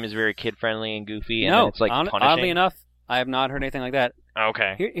this game is very kid friendly and goofy, and then No, it's like punishing. oddly enough, I have not heard anything like that.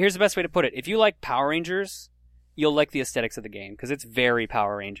 Okay. Here's the best way to put it: if you like Power Rangers, you'll like the aesthetics of the game because it's very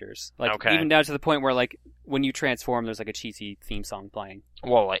Power Rangers. Like Okay. even down to the point where like when you transform, there's like a cheesy theme song playing.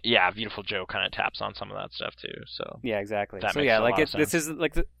 Well, like, yeah, Beautiful Joe kind of taps on some of that stuff too. So Yeah, exactly. That So makes yeah, a like lot of this is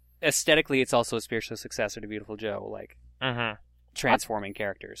like aesthetically, it's also a spiritual successor to Beautiful Joe, like transforming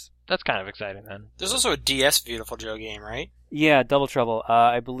characters. that's kind of exciting then. There's also a DS Beautiful Joe game, right? Yeah, Double Trouble.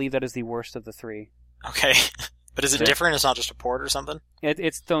 I believe that is the worst of the 3. Okay. But is it Yeah. different? It's not just a port or something? It's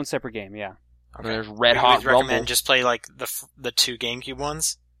its own separate game. Yeah. Okay. There's Red Maybe Hot we'd recommend Rumble. just play like the 2 GameCube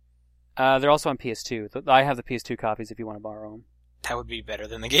ones? They're also on PS2. I have the PS2 copies if you want to borrow them. That would be better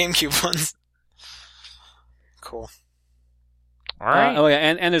than the GameCube ones. Cool. All right. Oh yeah,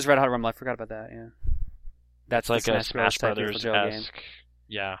 and there's Red Hot Rumble. I forgot about that. Yeah, that's It's like the a Smash type Brothers Beautiful Joe game. esque.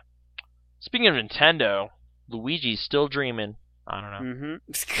 Yeah. Speaking of Nintendo, Luigi's still dreaming. I don't know.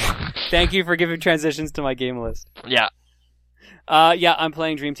 Mm-hmm. Thank you for giving transitions to my game list. Yeah. Yeah, I'm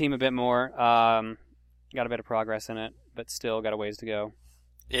playing Dream Team a bit more. Got a bit of progress in it, but still got a ways to go.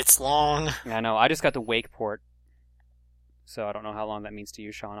 It's long. Yeah, I know. I just got the Wake port, so I don't know how long that means to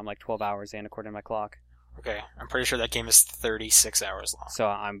you, Sean. I'm like 12 hours in according to my clock, Okay, I'm pretty sure that game is 36 hours long. so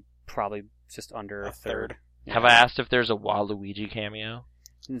I'm probably just under a third. Yeah. Have I asked if there's a Waluigi cameo?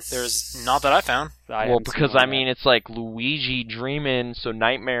 There's not that I found. I Well, haven't seen because one I yet. mean, it's like Luigi dreaming, so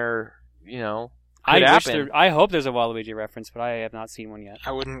Nightmare, could I happen. hope there's a Waluigi reference, but I have not seen one yet.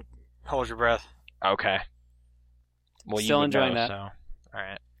 I wouldn't hold your breath. Okay. Well, Still you would enjoying know, that. So. All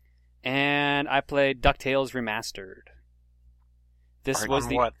right. And I played DuckTales Remastered. This was On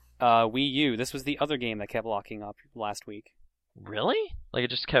the what? Wii U. This was the other game that kept locking up last week. Really? Like it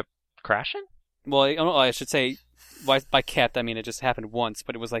just kept crashing? Well, I should say, by kept, I mean it just happened once,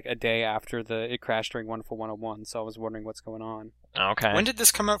 but it was like a day after it crashed during Wonderful 101, so I was wondering what's going on. Okay. When did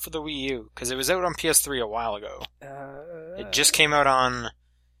this come out for the Wii U? Because it was out on PS3 a while ago. It just came out on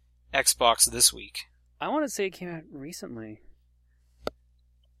Xbox this week. I want to say it came out recently.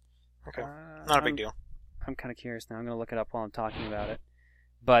 Okay. Not a big deal. I'm kind of curious now. I'm going to look it up while I'm talking about it.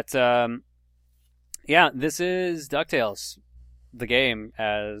 But, yeah, this is DuckTales, the game,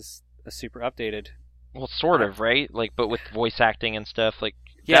 as a super updated. Well, sort of, right? Like, but with voice acting and stuff. Like,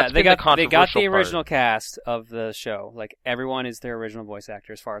 Yeah, that's they been got the part. original cast of the show. Like, everyone is their original voice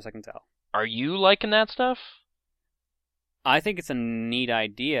actor, as far as I can tell. Are you liking that stuff? I think it's a neat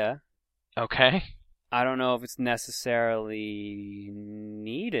idea. Okay. I don't know if it's necessarily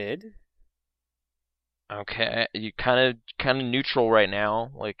needed. Okay. You kind of neutral right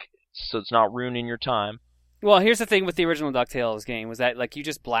now, like, so it's not ruining your time. Well, here's the thing with the original DuckTales game was that like you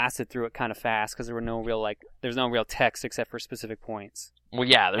just blasted through it kind of fast because there's no real text except for specific points. Well,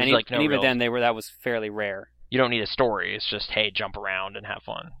 yeah, there's like no and even real... then that was fairly rare. You don't need a story. It's just, hey, jump around and have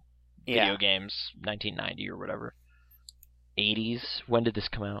fun. Yeah. Video games, 1990 or whatever. 80s? When did this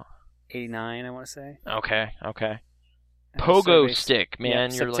come out? 89, I want to say. Okay. So Pogo they- stick, man.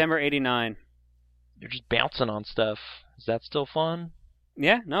 Yeah, You're September 89. you're just bouncing on stuff. Is that still fun?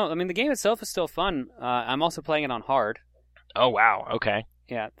 Yeah, no, I mean the game itself is still fun. I'm also playing it on hard. Oh, wow. Okay.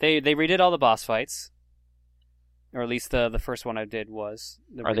 Yeah, they redid all the boss fights, or at least the first one I did was.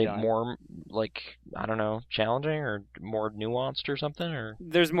 Are they more, like, I don't know, challenging or more nuanced or something? Or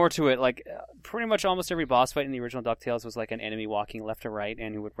There's more to it. Like pretty much almost every boss fight in the original DuckTales was like an enemy walking left or right,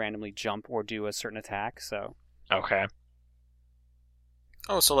 and who would randomly jump or do a certain attack. So. Okay.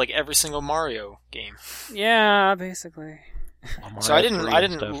 Oh, so like every single Mario game. Yeah, basically. Well, So I Mario 3 and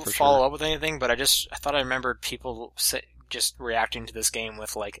didn't stuff, for follow sure. up with anything, but I thought I remembered people just reacting to this game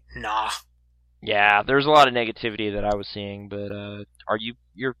with like, nah. Yeah, there's a lot of negativity that I was seeing, but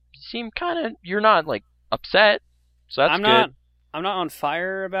you seem kind of, you're not like upset, so that's good. I'm not on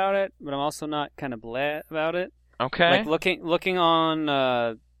fire about it, but I'm also not kind of bleh about it. Okay. Like looking on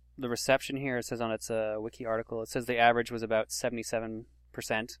the reception here, it says on its wiki article, it says the average was about 77%.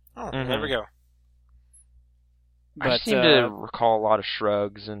 Oh, there we go. But, I seem to recall a lot of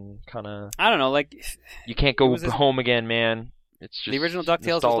shrugs and kind of. I don't know, like You can't go home again, man. It's just the original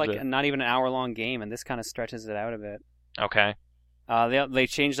DuckTales nostalgia. was like not even an hour-long game, and this kind of stretches it out a bit. Okay. They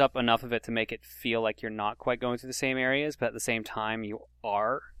changed up enough of it to make it feel like you're not quite going through the same areas, but at the same time you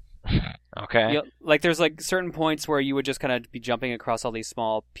are. Okay. Like there's like certain points where you would just kind of be jumping across all these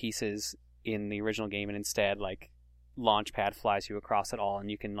small pieces in the original game, and instead like Launchpad flies you across it all, and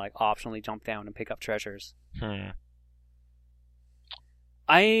you can like optionally jump down and pick up treasures.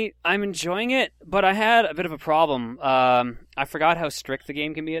 I'm enjoying it, but I had a bit of a problem. I forgot how strict the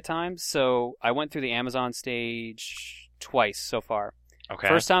game can be at times, so I went through the Amazon stage twice so far. Okay.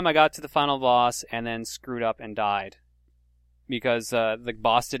 First time I got to the final boss and then screwed up and died. Because the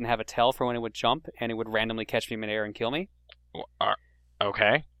boss didn't have a tell for when it would jump, and it would randomly catch me midair and kill me.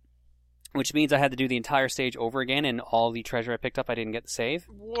 Okay. Which means I had to do the entire stage over again, and all the treasure I picked up I didn't get to save.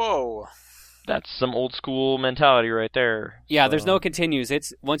 Whoa. That's some old school mentality right there. Yeah, So- there's no continues.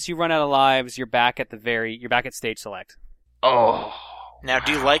 It's once you run out of lives, you're back at stage select. Oh. Now,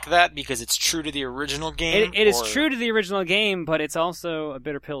 do you like that because it's true to the original game? It is or- true to the original game, but it's also a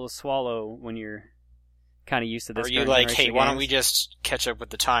bitter pill to swallow when you're kind of used to this. Or are you current like, generation hey, of why don't games. we just catch up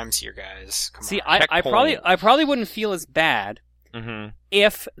with the times here, guys? Come See, on. I probably wouldn't feel as bad Mm-hmm.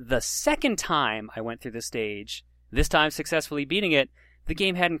 if the second time I went through the stage, this time successfully beating it, the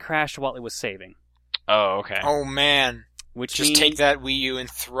game hadn't crashed while it was saving. Oh, okay. Oh man, Which just means, take that Wii U and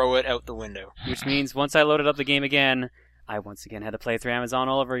throw it out the window. Which means once I loaded up the game again, I once again had to play through Amazon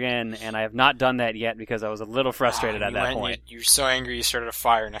all over again, and I have not done that yet because I was a little frustrated at that point. You're so angry you started a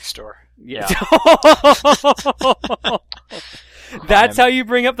fire next door. Yeah. That's how you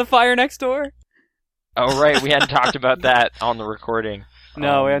bring up the fire next door? Oh, right. We hadn't talked about that on the recording.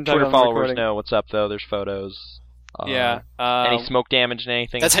 No, we hadn't talked Twitter about it on the followers recording. know what's up, though. There's photos. Yeah. Any smoke damage and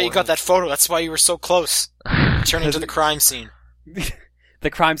anything? That's how you got that photo. That's why you were so close. Turning into the crime scene. the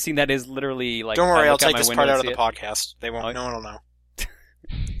crime scene that is literally like. Don't worry, I I'll look out take my this window part out and of the see podcast. They won't. No one will know. it.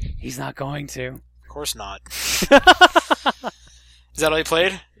 He's not going to. Of course not. Is that all you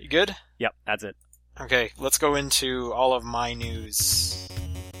played? You good? Yep, that's it. Okay, let's go into all of my news.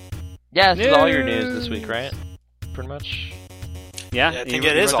 Yeah, this is all your news this week, right? Pretty much. Yeah, I think you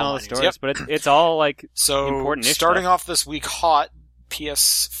it is wrote down all the news, stories, yep. but it's all like So, important-ish starting stuff. off this week hot,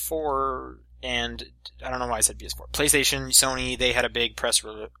 PS4 and, I don't know why I said PS4, PlayStation, Sony, they had a big press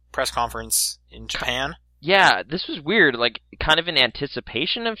conference in Japan. Yeah, this was weird. Like, kind of in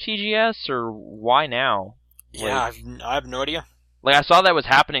anticipation of TGS, or why now? Yeah, I have no idea. Like, I saw that was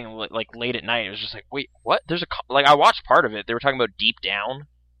happening like late at night. It was just like, wait, what? There's like I watched part of it. They were talking about Deep Down,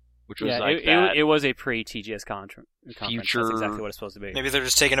 which was like it was a pre-TGS conference. Future- That's exactly what it's supposed to be. Maybe they're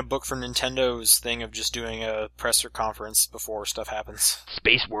just taking a book from Nintendo's thing of just doing a presser conference before stuff happens.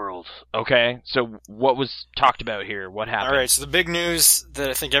 Space World. Okay, so what was talked about here? What happened? Alright, so the big news that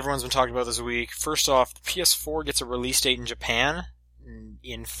I think everyone's been talking about this week, first off, the PS4 gets a release date in Japan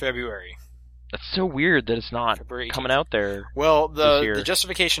in February. That's so weird that it's not February 18th. coming out there. Well, this year. the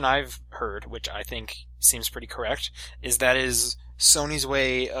justification I've heard, which I think seems pretty correct, is that is Sony's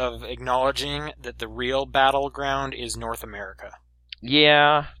way of acknowledging that the real battleground is North America.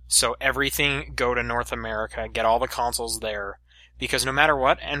 Yeah, So everything go to North America, get all the consoles there, because no matter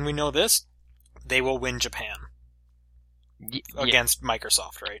what, and we know this, they will win Japan against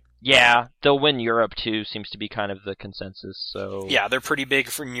Microsoft, right? yeah, they'll win Europe too. Seems to be kind of the consensus. So Yeah, they're pretty big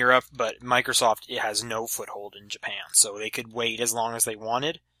from Europe, but Microsoft has no foothold in Japan, so they could wait as long as they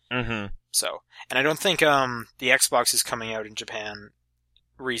wanted. Mm-hmm. So, and I don't think the Xbox is coming out in Japan.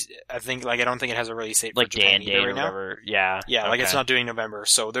 I don't think it has a release date Like for Japan Day either or right now. whatever. Yeah. Yeah, like it's okay. not doing November,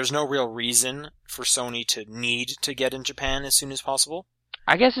 so there's no real reason for Sony to need to get in Japan as soon as possible.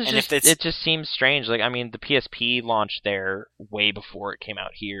 I guess it's And just if it's- it just seems strange. Like, I mean, the PSP launched there way before it came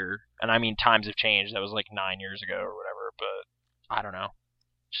out here, and I mean, times have changed. That was like 9 years ago or whatever. But I don't know.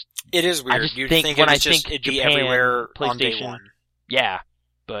 It is weird. just You'd think think when I it's just think it'd be Japan, everywhere on day PlayStation- one. Yeah,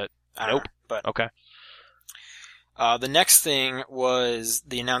 but I don't Nope. know, but okay. the next thing was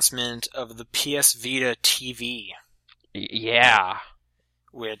the announcement of the PS Vita TV, Yeah.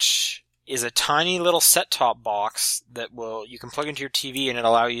 which is a tiny little set-top box that you can plug into your TV and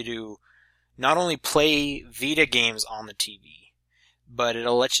it'll allow you to not only play Vita games on the TV, but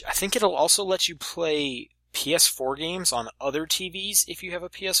I think it'll also let you play PS4 games on other TVs if you have a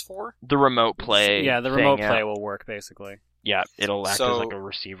PS4. The remote play. Yeah, the thing, remote yeah. play will work basically. Yeah, it'll act So- as like a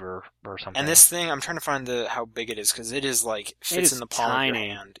receiver or something. And this thing, I'm trying to find how big it is because it is like fits is in the palm of tiny.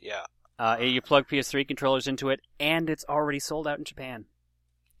 your hand. Yeah. You plug PS3 controllers into it, and it's already sold out in Japan.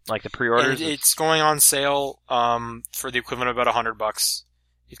 like the pre-orders. And it's going on sale for the equivalent of about $100.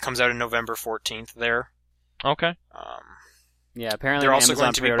 It comes out in November 14th there. Okay. Yeah, apparently They're the also Amazon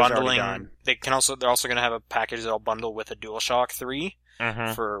going to be pre-orders are already bundling. gone. They're also going to have a package that'll bundle with a DualShock 3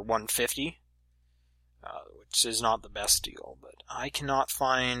 Mm-hmm. for $150, which is not the best deal. But I cannot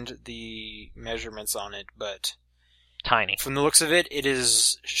find the measurements on it. But Tiny. from the looks of it, it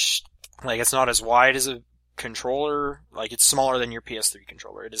is it's not as wide as a controller. Like it's smaller than your PS3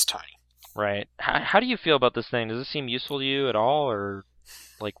 controller. It is tiny. Right. How do you feel about this thing? Does it seem useful to you at all, or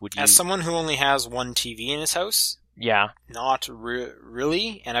like would you? As someone who only has one TV in his house. Yeah. Not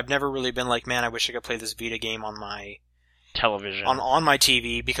really, and I've never really been like, man, I wish I could play this Vita game on my Television. on my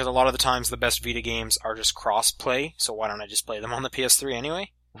TV, because a lot of the times the best Vita games are just cross-play, so why don't I just play them on the PS3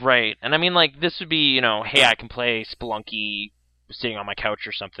 anyway? Right. And I mean, like, this would be, hey, I can play Spelunky sitting on my couch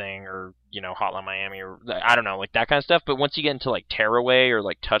or something, or, Hotline Miami, or, I don't know, like, that kind of stuff. But once you get into, like, Tearaway or,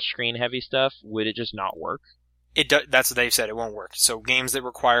 like, touchscreen heavy stuff, would it just not work? That's what they've said, it won't work. So games that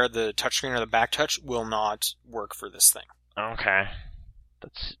require the touchscreen or the back touch will not work for this thing. Okay.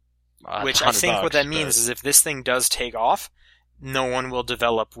 That's Which I think what that means is if this thing does take off, no one will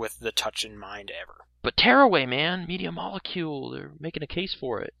develop with the touch in mind ever. But Tearaway, man, Media Molecule, they're making a case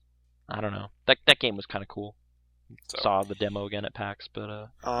for it. I don't know. That game was kind of cool. So, Saw the demo again at PAX, but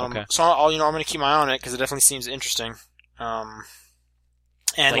okay. So I'm going to keep my eye on it because it definitely seems interesting.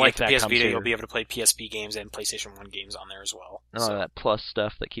 And Like, like if the that comes PS Vita, here. you'll be able to play PSP games and PlayStation 1 games on there as well. And all that plus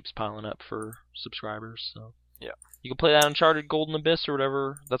stuff that keeps piling up for subscribers. So Yeah. you can play that Uncharted Golden Abyss or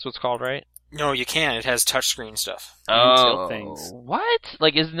whatever. That's what it's called, right? No, you can. It has touchscreen stuff. Tilt things. What?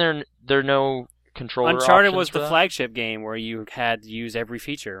 Like, isn't there no controller? Uncharted options was for the that? flagship game where you had to use every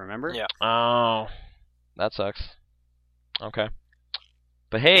feature, remember? Yeah. Oh, that sucks. Okay,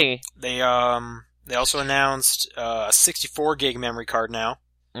 but hey. They also announced a 64 gig memory card now,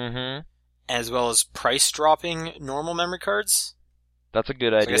 Mm-hmm. as well as price dropping normal memory cards. That's a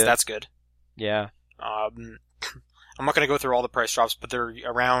good So I idea. guess that's good. Yeah. I'm not going to go through all the price drops, but they're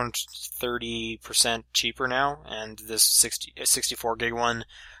around 30% cheaper now, and this 64 gig one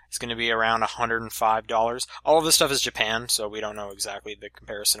is going to be around $105. All of this stuff is Japan, so we don't know exactly the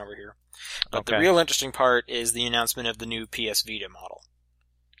comparison over here. But the Okay. real interesting part is the announcement of the new PS Vita model.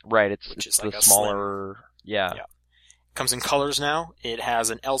 Right. It's Which is the like a smaller. Yeah. Yeah. Comes in colors now. It has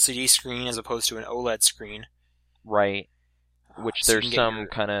an LCD screen as opposed to an OLED screen. Right. Which So you there's can get some your-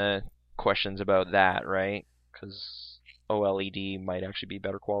 kind of questions about that, right? Because OLED might actually be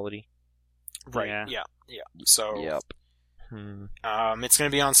better quality. Right. Yeah. Yeah. So Yep. it's going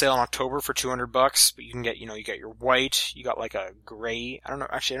to be on sale in October for $200, but you can get, you get your white, you got like a gray. I don't know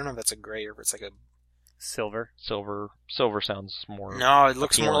if that's a gray or if it's like a. Silver. Silver sounds more. No, it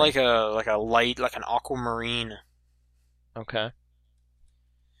looks more appealing. like a light, like an aquamarine. Okay.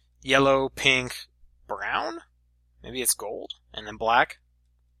 Yellow, pink, brown? Maybe it's gold? And then black?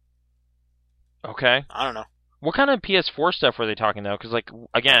 Okay. I don't know. What kind of PS4 stuff were they talking though? Because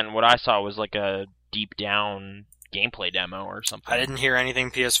again, what I saw was like a deep down gameplay demo or something. I didn't hear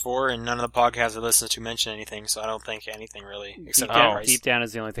anything PS4, and none of the podcasts I listened to mention anything, so I don't think anything really, except price. Deep Down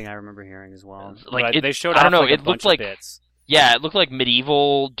is the only thing I remember hearing as well. Like, But they showed I don't off know, like a it bunch looked like- of bits. Yeah, it looked like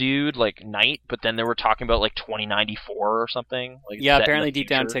medieval dude, like knight, but then they were talking about like 2094 or something. Like Yeah, set in apparently the Deep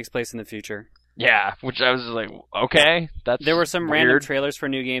Down future. takes place in the future. Yeah, which I was just like, okay, that's There were some weird. random trailers for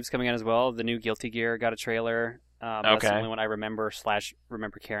new games coming out as well. The new Guilty Gear got a trailer. That's the Okay. only one I remember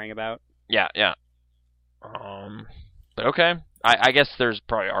caring about. Yeah. But okay, I guess there's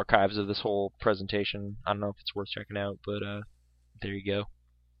probably archives of this whole presentation. I don't know if it's worth checking out, but there you go.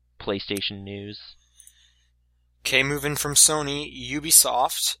 PlayStation news. Okay, moving from Sony,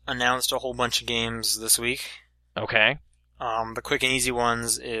 Ubisoft announced a whole bunch of games this week. Okay. The quick and easy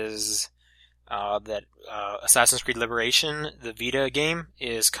ones is that Assassin's Creed Liberation, the Vita game,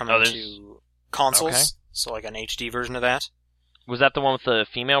 is coming there's- to consoles. Okay. So like an HD version of that. Was that the one with the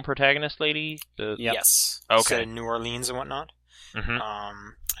female protagonist lady? Yep. Yes. Okay. Set in New Orleans and whatnot. Mm-hmm.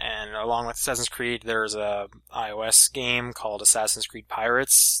 And along with Assassin's Creed, there's a iOS game called Assassin's Creed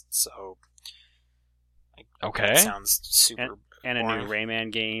Pirates. So Okay. that sounds super. And a new boring.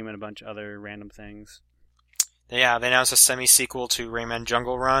 Rayman game and a bunch of other random things. Yeah, they announced a semi-sequel to Rayman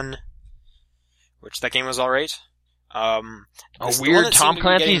Jungle Run, which that game was alright. This A is the one weird that Tom seemed to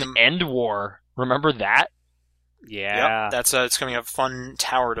be getting Clancy's End War. Remember that? Yeah. Yep, that's it's coming a fun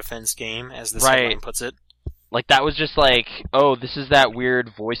tower defense game, as this Right. headline puts it. Like, that was just like, oh, this is that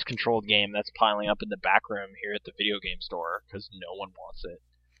weird voice-controlled game that's piling up in the back room here at the video game store, because no one wants it.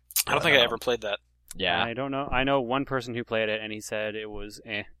 I don't think I ever played that. Yeah. I don't know. I know one person who played it, and he said it was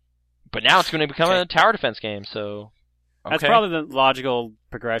eh. But now it's going to become Okay. a tower defense game, so... Okay. That's probably the logical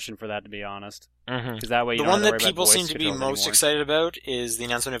progression for that, to be honest. Mm-hmm. Because that way you The don't one have to that worry people about seem voice to be controls most anymore. excited about is the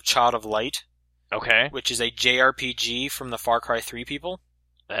announcement of Child of Light, Okay. which is a JRPG from the Far Cry 3 people.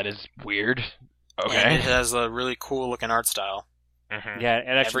 That is weird. And it Okay. has a really cool looking art style. Mm-hmm. Yeah, it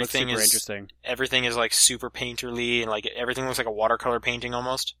actually looks Everything super is- interesting. Everything is like super painterly, and like everything looks like a watercolor painting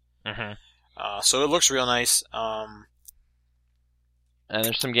almost. Mm-hmm. So it looks real nice. And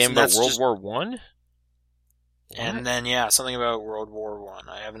there's some game So about that's World just- War One? And then something about World War One.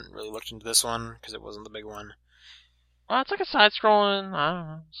 I haven't really looked into this one because it wasn't the big one. Well, it's like a side-scrolling, I don't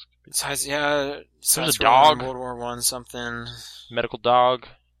know, Besides, There's a dog. World War One something. medical dog.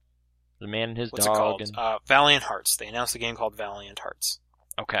 The man and his What's dog. it called? And... Valiant Hearts. They announced a game called Valiant Hearts.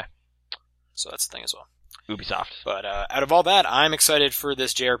 Okay. So that's the thing as well. Ubisoft. But out of all that, I'm excited for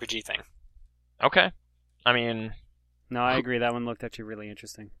this JRPG thing. Okay. I mean, No, I agree. That one looked actually really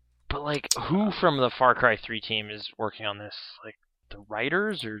interesting. but like, who from the Far Cry 3 team is working on this? Like, the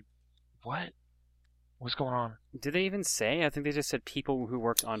writers or what? What's going on? Did they even say? I think they just said people who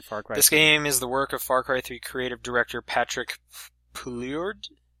worked on Far Cry. This 3. game is the work of Far Cry 3 creative director Patrick Pouliurde,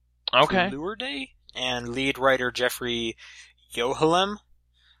 Okay. Pouliurde and lead writer Jeffrey Yohelem.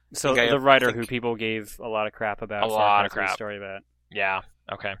 So think I the writer think- who people gave a lot of crap about. A Far lot Cry of 3 crap. Story about. Yeah.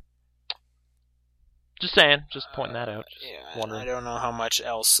 Okay. Just saying. Just pointing that out. Just Yeah, wondering. I don't know how much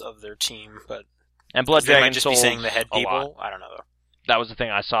else of their team, but And Blood they Dragon might just sold be saying the head a lot. people. I don't know though. That was the thing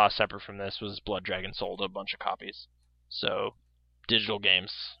I saw separate from this was Blood Dragon sold a bunch of copies. So, digital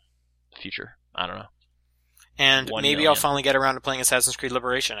games, future. I don't know. And 1 maybe million. I'll finally get around to playing Assassin's Creed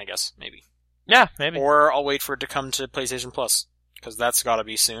Liberation. I guess maybe, Yeah, maybe. or I'll wait for it to come to PlayStation Plus because that's got to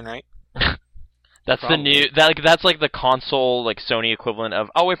be soon, right? That's Probably. the new. That's like the console, like Sony equivalent of.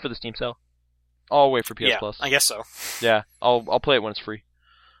 I'll wait for the Steam sale. I'll wait for PS yeah, Plus. I guess so. Yeah, I'll play it when it's free.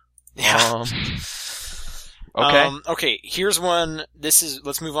 Yeah. Okay. Okay. Here's one.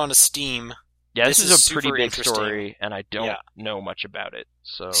 Let's move on to Steam. Yeah, this this is is a pretty super big interesting. story, and I don't Yeah. know much about it.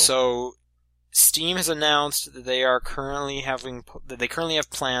 So, So, Steam has announced that they currently have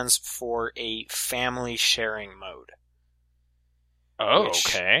plans for a family sharing mode. oh, which-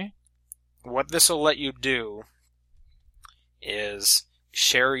 okay. What this will let you do is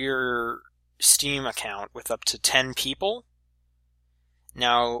share your Steam account with up to 10 people.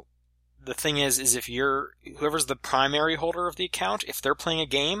 Now, the thing is if whoever's the primary holder of the account, if they're playing a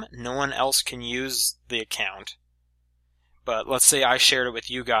game, no one else can use the account. But let's say I shared it with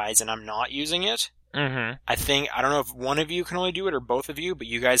you guys and I'm not using it. Mm-hmm. I don't know if one of you can only do it or both of you, but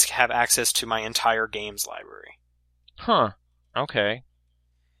you guys have access to my entire games library. Huh. Okay.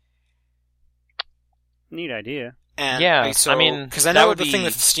 Neat idea. And Yeah, so, I mean, because I that know would the thing be-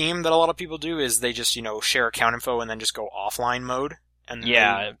 with Steam that a lot of people do is they just, share account info and then just go offline mode and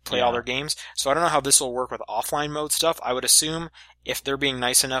Yeah, they play all yeah. their games. So I don't know how this will work with offline mode stuff. I would assume if they're being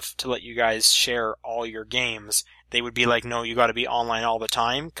nice enough to let you guys share all your games, they would be like, no, you gotta be online all the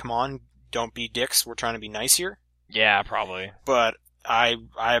time. Come on, don't be dicks. We're trying to be nice here. Yeah, probably. But I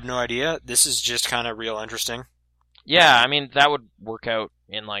have no idea. This is just kind of real interesting. Yeah, I mean, that would work out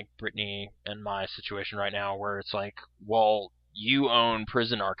in, like, Brittany and my situation right now, where it's like, well, you own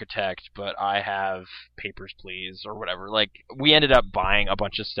Prison Architect, but I have Papers, Please, or whatever. Like, we ended up buying a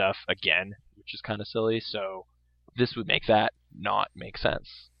bunch of stuff again, which is kind of silly, so this would make that not make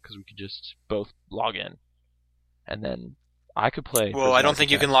sense, because we could just both log in, and then I could play. Well, Prison I don't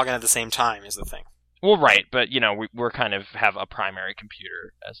think you Architect. can log in at the same time is the thing. Well, right, but, we're kind of have a primary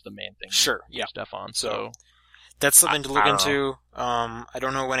computer as the main thing Sure, we do yeah. stuff on, So- so... That's something to look I don't into. I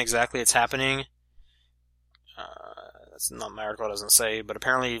don't know when exactly it's happening. That's not my article, doesn't say, but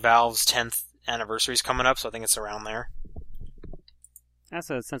apparently Valve's 10th anniversary is coming up, so I think it's around there. That's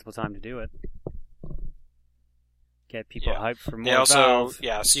a sensible time to do it. Get people Yeah. hyped for more They also,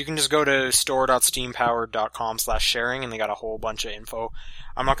 Valve. so you can just go to store.steampowered.com/sharing, and they got a whole bunch of info.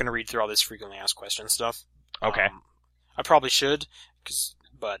 I'm not going to read through all this frequently asked questions stuff. Okay. I probably should,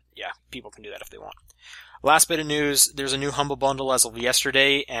 but yeah, people can do that if they want. Last bit of news, there's a new Humble Bundle as of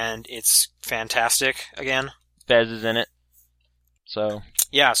yesterday, and it's fantastic again. Fez is in it, so...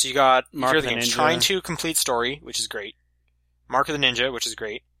 Yeah, so you got Mark here are of the games. Ninja. Trying to Complete Story, which is great. Mark of the Ninja, which is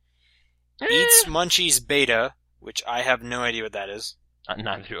great. Eh. Eats Munchies Beta, which I have no idea what that is.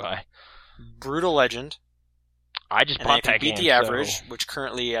 Neither do I. Brutal Legend. I just And then bought if you that beat game, the average, so... which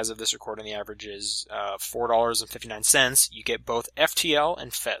currently, as of this recording, the average is $4.59, you get both FTL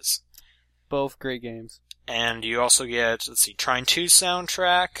and Fez. Both great games. And you also get, Trine 2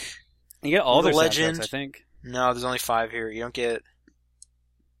 soundtrack. You get all Brutal their Legend. soundtracks, I think. No, there's only 5 here. You don't get...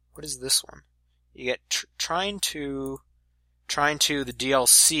 What is this one? You get Trine 2, the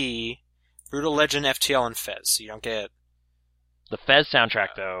DLC, Brutal Legend, FTL, and Fez. So you don't get... The Fez soundtrack,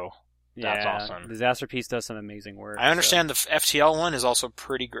 though, that's Yeah, awesome. Disaster Piece does some amazing work. I understand the FTL one is also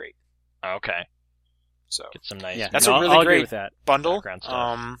pretty great. Okay. So Get some nice... Yeah, That's no, a really I'll agree great with that. bundle. background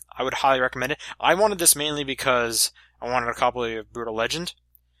stuff. I would highly recommend it. I wanted this mainly because I wanted a copy of Brutal Legend,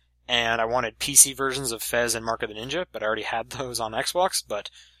 and I wanted PC versions of Fez and Mark of the Ninja, but I already had those on Xbox. But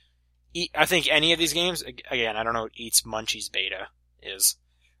I think any of these games, again, I don't know what Eats Munchies Beta is,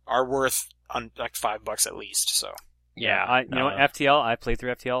 are worth like $5 at least. So Yeah. You know what, FTL, I played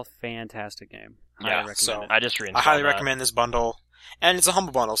through FTL, fantastic game. Highly recommend so it. I just I reinstalled highly that. recommend this bundle, and it's a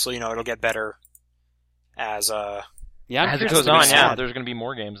humble bundle, so it'll get better as Yeah, I'm As it curious goes to see on, what's yeah, yeah, on. there's going to be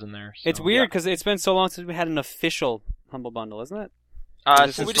more games in there. So. It's weird because it's been so long since we had an official Humble Bundle, isn't it?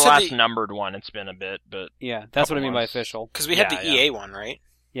 Since we the just had last the- numbered one, it's been a bit, but Yeah, that's what I Couple mean by months. official. because we had Yeah, the yeah. EA one, right?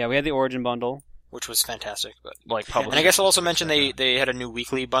 Yeah, we had the Origin Bundle. Which was fantastic, but like public. and I guess I'll also mention they had a new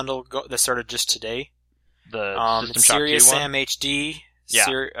weekly bundle that started just today. the System Shock 2 Serious one. Sam HD,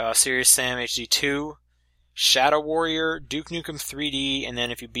 Yeah. Serious Sam HD 2, Shadow Warrior, Duke Nukem 3D, and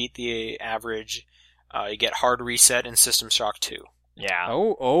then if you beat the average, you get Hard Reset and System Shock 2. Yeah.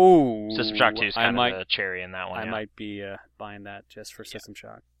 Oh. System Shock 2 is I kind might, of the cherry in that one. I yeah. might be buying that just for System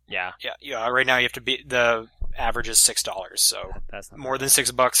Shock. Yeah. Yeah. Right now you have to beat the average is $6, so That's not more than bad.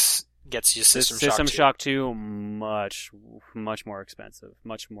 $6 gets you System System Shock 2. Shock 2, much more expensive,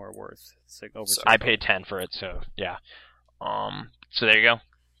 much more worth. Over So- I $6. paid 10 for it, so yeah. So there you go.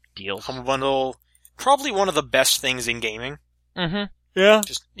 Deals. Humble Bundle, probably one of the best things in gaming. Mm-hmm. Yeah.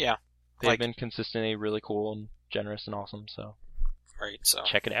 Just yeah, They've Like- been consistently really cool and generous and awesome, so right. So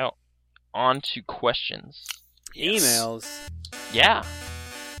check it out. On to questions. yes. Emails. Yeah.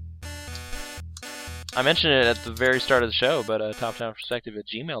 I mentioned it at the very start of the show, but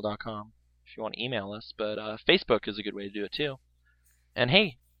topdownperspective@gmail.com if you want to email us. But Facebook is a good way to do it too. And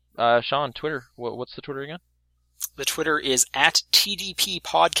hey, Sean, Twitter. What's the Twitter again? The Twitter is @TDP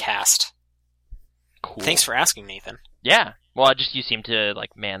Podcast. Cool. Thanks for asking, Nathan. Yeah. Well, you seem to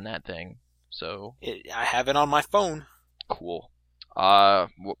like man that thing, so I have it on my phone. cool.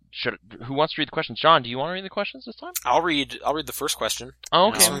 Who wants to read the questions? John, do you want to read the questions this time? I'll read the first question. Oh,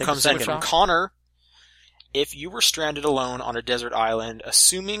 okay. This No, one Take comes the in second. from Connor. If you were stranded alone on a desert island,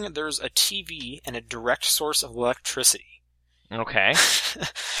 assuming there's a TV and a direct source of electricity, Okay.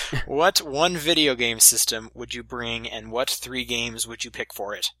 What one video game system would you bring, and what 3 games would you pick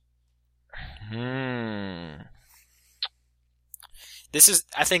for it?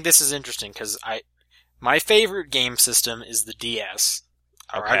 I think this is interesting because my favorite game system is the DS.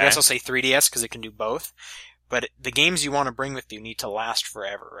 Or I Okay. guess I'll say 3DS because it can do both. But the games you want to bring with you need to last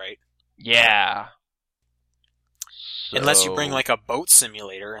forever, right? Yeah. Unless you bring So- like a boat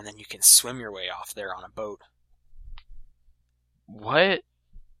simulator and then you can swim your way off there on a boat. What?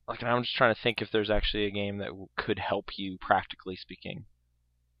 Like, I'm just trying to think if there's actually a game that could help you, practically speaking.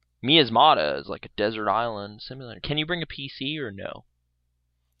 Miasmata is like a desert island simulator. Can you bring a PC or no?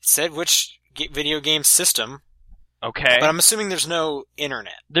 It said which video game system, Okay. but I'm assuming there's no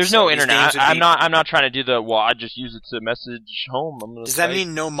internet. There's So no these internet. games would I'm be- not trying to do the, well, I just use it to message home. I'm gonna Does that Skype.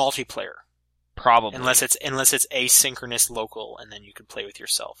 mean no multiplayer? Probably. Unless it's asynchronous local, and then you can play with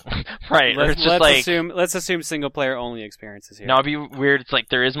yourself. Right. Or it's just like, let's assume single player only experiences here. no, it'd be weird. It's like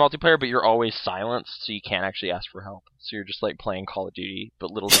there is multiplayer, but you're always silenced, so you can't actually ask for help. So you're just like playing Call of Duty,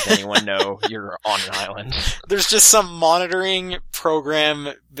 but little does anyone know you're on an island. There's just some monitoring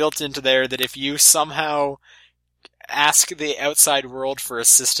program built into there that if you somehow ask the outside world for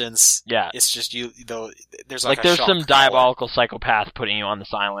assistance, Yeah. it's just you. Though there's Like a there's shock some collar. diabolical psychopath putting you on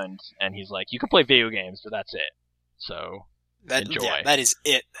this island, and he's like, you can play video games, but that's it. So enjoy. Yeah, that is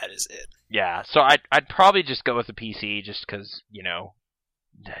it. That is it. yeah, so I'd probably just go with the PC, just because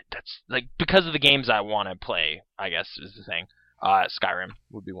that's like because of the games I want to play. I guess is the thing. Skyrim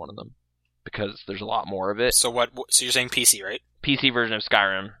would be one of them because there's a lot more of it. So what? So you're saying PC, right? PC version of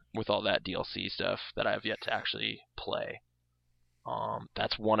Skyrim with all that DLC stuff that I have yet to actually play.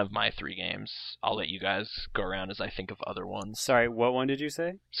 That's one of my 3 games. I'll let you guys go around as I think of other ones. Sorry, what one did you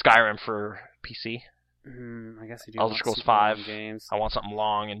say? Skyrim for PC. I guess you do. Elder want Scrolls super 5. long games. I want something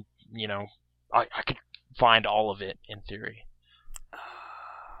long, and I could find all of it in theory.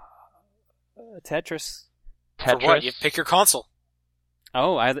 Tetris. For what? You pick your console.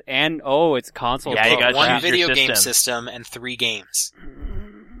 Oh, it's console. Yeah, you But gotta one choose your video game system. system and 3 games.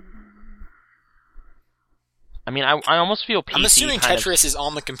 I mean, I almost feel PC. I'm assuming kind Tetris is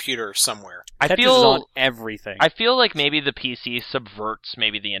on the computer somewhere. I Tetris feel is on everything. I feel like maybe the PC subverts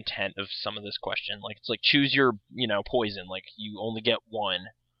maybe the intent of some of this question. Like it's like choose your poison. Like you only get one.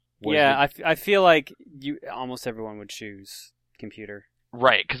 Yeah, I feel like almost everyone would choose computer.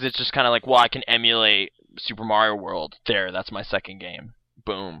 Right, because it's just kind of like, well, I can emulate Super Mario World. There, that's my second game.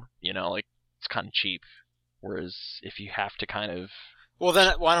 Boom. Like it's kind of cheap. Whereas if you have to kind of Well,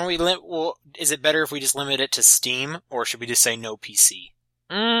 then why don't we is it better if we just limit it to Steam, or should we just say no PC?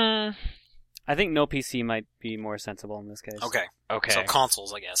 I think no PC might be more sensible in this case. Okay. Okay. So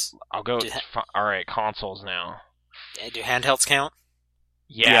consoles, I guess. I'll go. Do- All right, consoles now. Do handhelds count?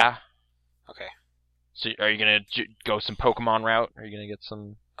 Yeah. Okay. So are you gonna go some Pokemon route? Are you gonna get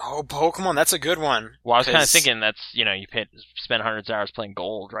some? Oh, Pokemon, that's a good one. Well, I was kind of 'Cause thinking that's you spend hundreds of hours playing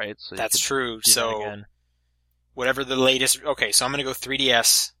Gold, right? So you That's could true. do that So again. whatever the latest. Okay, so I'm gonna go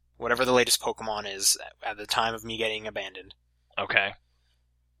 3DS. Whatever the latest Pokemon is at the time of me getting abandoned. Okay.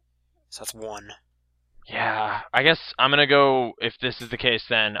 So that's 1. Yeah, I guess I'm gonna go. If this is the case,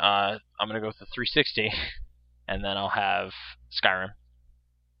 then I'm gonna go with the 360, and then I'll have Skyrim,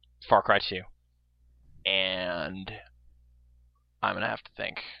 Far Cry 2, and I'm gonna have to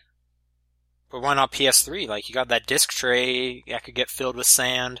think. But why not PS3? Like you got that disc tray that could get filled with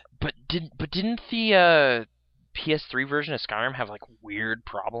sand. But didn't the PS3 version of Skyrim have like weird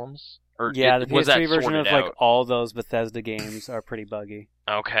problems? Or Yeah, the was that PS3 version of sorted like all those Bethesda games are pretty buggy.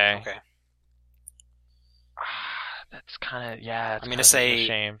 out? Okay. Okay. That's kind of That's I'm kind gonna of say a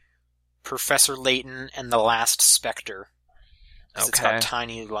shame. Professor Layton and the Last Spectre. 'Cause It's got Okay.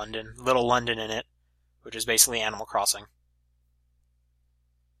 tiny little London in it, which is basically Animal Crossing.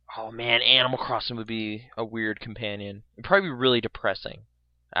 Oh man, Animal Crossing would be a weird companion. It'd probably be really depressing,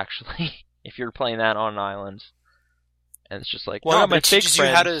 actually, if you're playing that on an island. And it's just like, well, I no, got but my it fake teaches you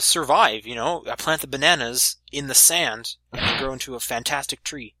friend. how to survive. I plant the bananas in the sand and they grow into a fantastic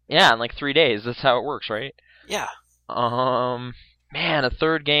tree. Yeah, in like 3 days. That's how it works, right? Yeah. Man, a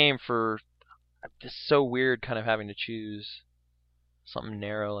third game for. This is so weird, kind of having to choose something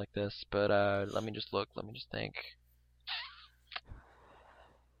narrow like this. But let me just look. Let me just think.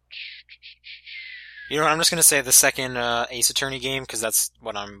 You know what? I'm just gonna say the second Ace Attorney game because that's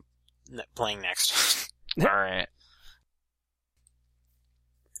what I'm playing next. All right.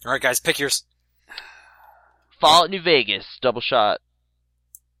 All right, guys, pick yours. Fallout New Vegas, double shot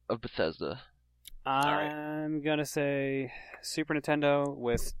of Bethesda. I'm gonna say Super Nintendo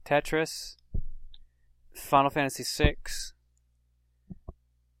with Tetris, Final Fantasy VI,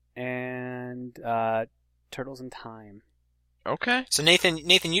 and Turtles in Time. Okay. So Nathan,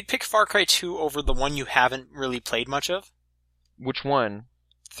 you'd pick Far Cry 2 over the one you haven't really played much of? Which one?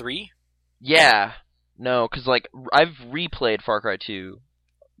 3? Yeah. No, because like I've replayed Far Cry 2.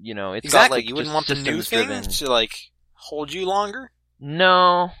 You know, it's exactly. got like You wouldn't just want the new thing driven. to like hold you longer?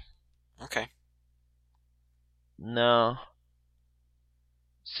 No. Okay. No.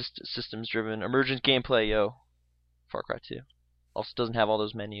 Systems driven. Emergent gameplay, yo. Far Cry 2. Also doesn't have all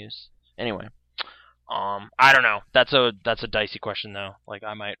those menus. Anyway. I don't know. That's a dicey question though. Like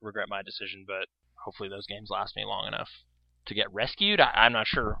I might regret my decision, but hopefully those games last me long enough to get rescued. I'm not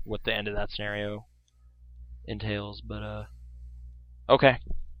sure what the end of that scenario entails, but okay.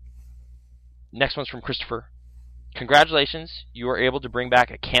 Next one's from Christopher. Congratulations, you were able to bring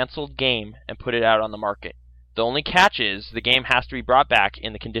back a canceled game and put it out on the market. The only catch is the game has to be brought back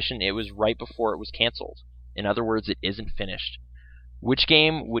in the condition it was right before it was canceled. In other words, it isn't finished. Which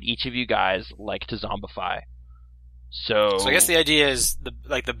game would each of you guys like to zombify? So I guess the idea is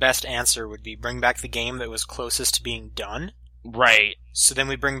the best answer would be bring back the game that was closest to being done. Right. So then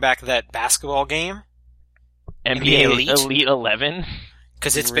we bring back that basketball game, NBA Elite 11.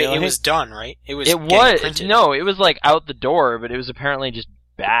 Because it Really? was done, right? It was printed. No, it was like out the door, but it was apparently just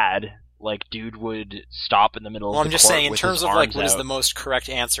bad. Like dude would stop in the middle Well, of I'm the just court saying, in with terms his of like arms what is out. the most correct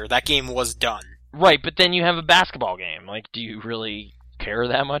answer, that game was done. Right, but then you have a basketball game. Like, do you really care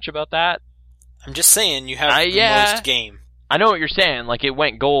that much about that? I'm just saying, you have the yeah. most game. I know what you're saying. Like, it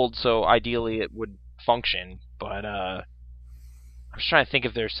went gold, so ideally it would function. But I'm just trying to think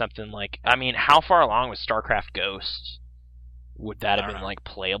if there's something like. I mean, how far along was StarCraft Ghost? Would that have been like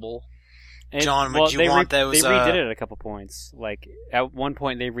playable? John, would you want those? They redid it at a couple points. Like at one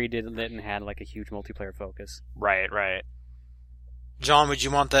point, they redid it and had like a huge multiplayer focus. Right. John, would you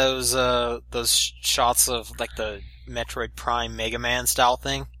want those shots of like the Metroid Prime Mega Man style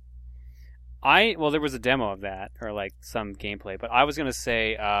thing? There was a demo of that or like some gameplay, but I was gonna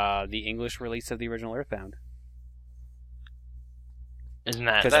say the English release of the original Earthbound. Isn't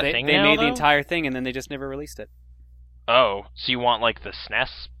that Because thing they now, made the though? entire thing and then they just never released it. Oh, so you want like the SNES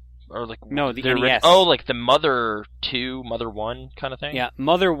or like No, the their NES. Oh, like the Mother 2, Mother 1 kind of thing? Yeah,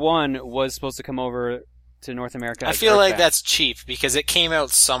 Mother 1 was supposed to come over to North America. I as feel like Earthbound. that's cheap because it came out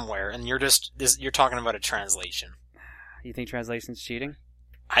somewhere, and you're talking about a translation. You think translation's cheating?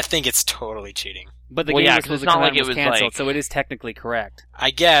 I think it's totally cheating. But the Well, game yeah, was 'cause supposed it's to not come like out it and was, canceled, like- so it is technically correct. I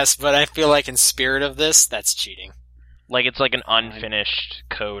guess, but I feel like in spirit of this, that's cheating. Like it's like an unfinished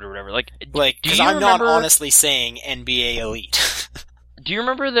code or whatever. Like, do Because you I'm not remember- honestly saying NBA Elite. Do you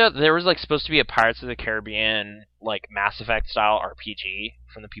remember that there was like supposed to be a Pirates of the Caribbean like Mass Effect style RPG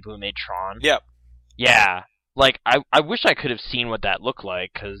from the people who made Tron? Yep. Yeah. Like I wish I could have seen what that looked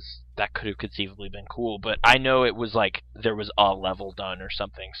like because that could have conceivably been cool. But I know it was like there was a level done or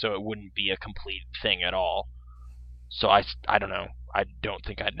something, so it wouldn't be a complete thing at all. So I don't know. I don't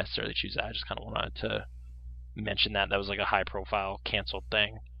think I'd necessarily choose that. I just kind of wanted to mention that was like a high profile canceled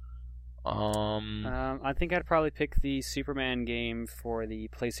thing. I think I'd probably pick the Superman game for the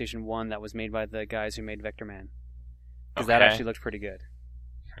PlayStation 1 that was made by the guys who made Vector Man. Because that Okay. actually looked pretty good.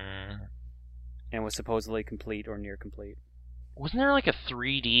 Hmm. And was supposedly complete or near complete. Wasn't there like a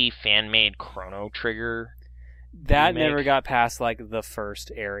 3D fan made Chrono Trigger? That Remake. never got past like the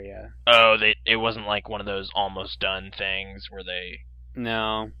first area. Oh, it wasn't like one of those almost done things where they.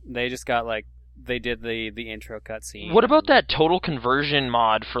 No, they just got like they did the intro cutscene. What about that total conversion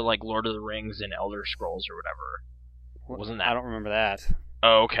mod for like Lord of the Rings and Elder Scrolls or whatever? Wasn't that? I don't remember that.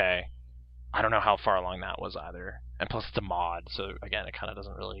 Oh, okay. I don't know how far along that was either. And plus it's a mod, so again, it kind of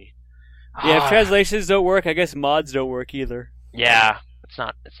doesn't really. Yeah, if translations don't work, I guess mods don't work either. Yeah, it's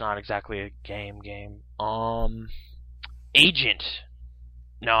not exactly a game. Agent.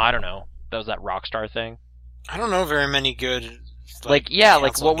 No, I don't know. That was that Rockstar thing. I don't know very many good. Like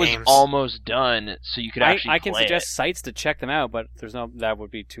canceled what was games. almost done, so you could actually I can play suggest it. sites to check them out, but that would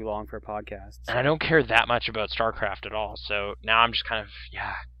be too long for a podcast. And I don't care that much about StarCraft at all. So now I'm just kind of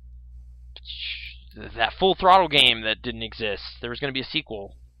that Full Throttle game that didn't exist. There was going to be a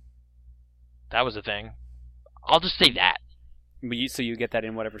sequel. That was a thing. I'll just say that. But so you get that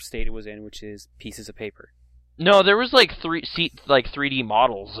in whatever state it was in, which is pieces of paper. No, there was like 3D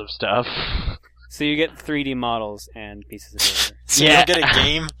models of stuff. So you get 3D models and pieces of paper. So Yeah. you don't get a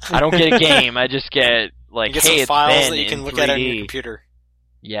game. I don't get a game. I just get like, You get hey, some it's files been that you can in look 3D. at on your computer.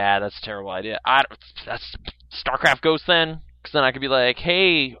 Yeah, that's a terrible idea. That's StarCraft Ghost then, because then I could be like,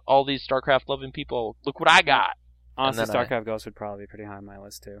 hey, all these StarCraft loving people, look what I got. Honestly, then I- StarCraft Ghost would probably be pretty high on my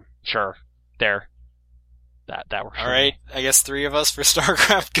list too. Sure, there. That works. All for right, me. I guess 3 of us for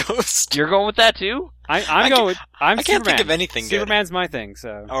StarCraft Ghost. You're going with that too? I'm going with I can't Superman. think of anything good. Superman's my thing,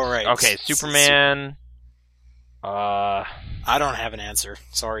 so. All right. Okay, Superman. Uh, I don't have an answer.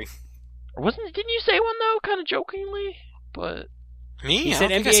 Sorry. didn't you say one though, kind of jokingly? But Me? He I said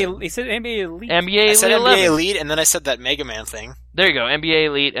don't think I said- NBA. He said NBA Elite. NBA I said Elite NBA 11. Elite, and then I said that Mega Man thing. There you go, NBA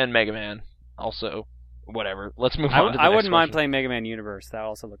Elite and Mega Man. Also, whatever. Let's move on to the I next wouldn't mind question. playing Mega Man Universe. That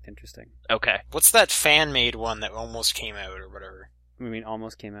also looked interesting. Okay. What's that fan-made one that almost came out or whatever? I mean,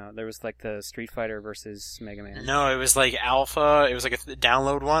 almost came out. There was like the Street Fighter versus Mega Man. No, it was like Alpha. It was like a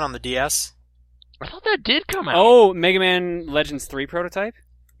download one on the DS. I thought that did come out. Oh, Mega Man Legends 3 prototype?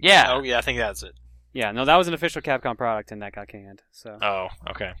 Yeah. Oh, yeah, I think that's it. Yeah, no, that was an official Capcom product and that got canned. So Oh,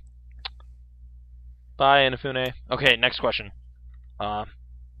 okay. Bye, Inafune. Okay, next question.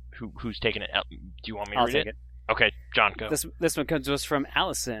 Who's taking it? Do you want me to I'll read take it. Okay, John, go. This one comes to us from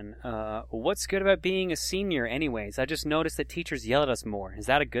Allison. What's good about being a senior anyways? I just noticed that teachers yell at us more. Is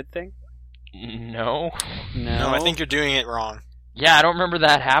that a good thing? No. No, I think you're doing it wrong. Yeah, I don't remember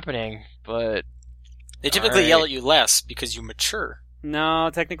that happening, but They typically Alright. yell at you less because you mature. No,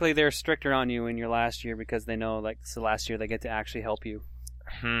 technically they're stricter on you in your last year because they know like it's the last year they get to actually help you.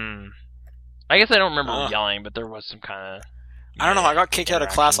 I guess I don't remember yelling, but there was some kind of. I don't know, I got kicked out of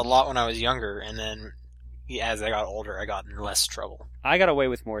class a interactions. lot when I was younger, and then as I got older, I got in less trouble. I got away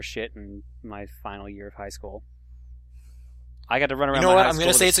with more shit in my final year of high school. I got to run around You know my what? high I'm school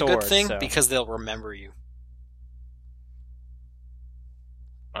going to say with it's a a good sword, thing so- because they'll remember you.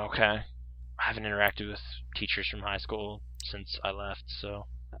 Okay. I haven't interacted with teachers from high school since I left, so.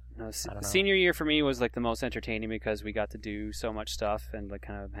 No, I don't know. senior year for me was like the most entertaining because we got to do so much stuff and like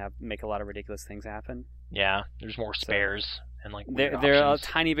kind of make a lot of ridiculous things happen. Yeah, there's more spares and like weird They're a options.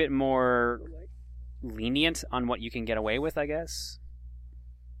 tiny bit more like, lenient on what you can get away with, I guess.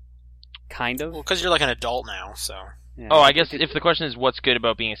 Kind of. Well, because you're like an adult now, so. Yeah. Oh, I guess if the question is what's good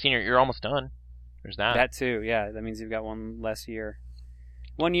about being a senior, you're almost done. There's that. That too, yeah. That means you've got one less year.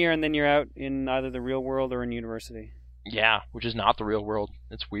 1 year and then you're out in either the real world or in university. Yeah, which is not the real world.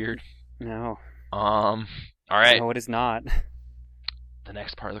 It's weird. No. All right. No, it is not. The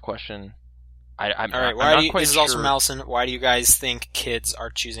next part of the question. I'm Alright, I'm why not do you, quite this is sure. also from Allison. Why do you guys think kids are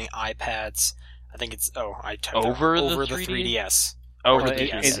choosing iPads? I think it's, I typed Over the over 3D? 3DS. Over Or the the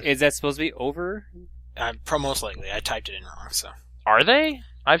DS. Is that supposed to be over? Most likely, I typed it in wrong, so. Are they?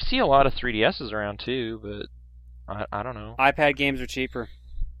 I've seen a lot of 3DSs around too, but I don't know. iPad games are cheaper.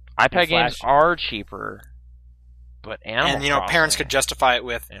 iPad and games Flash. are cheaper, but Animal And, parents Crossing- could justify it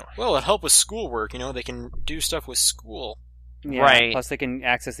with, Anyway. well, it'll help with schoolwork, they can do stuff with school. Yeah, Right. Plus they can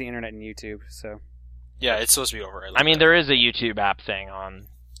access the internet and YouTube, so. Yeah, it's supposed to be over. I mean, there is a YouTube app thing on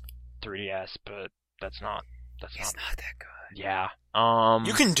 3DS, but that's not. It's not that good. Yeah.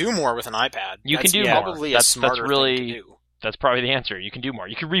 You can do more with an iPad. You can That's do more. probably That's a smarter really- thing to do. That's probably the answer. You can do more.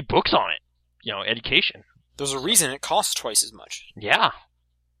 You can read books on it. Education. There's a reason it costs twice as much. Yeah.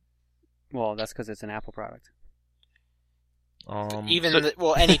 Well, that's because it's an Apple product. Even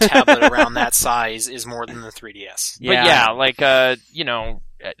so- any tablet around that size is more than the 3DS. But yeah, like a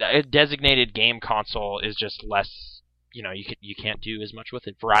designated game console is just less. You can't do as much with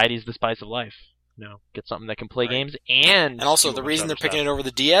it. Variety is the spice of life. Get something that can play Right. games and. And also, the reason they're picking it over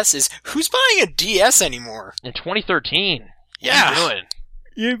the DS is who's buying a DS anymore? in 2013. Yeah. What are you doing?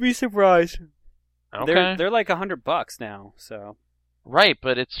 You'd be surprised. Okay. They're like $100 now, so. Right,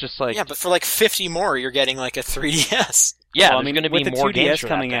 but it's just like Yeah, but for like 50 more, you're getting like a 3DS. yeah, Well, there's going to be with the more 2DS games for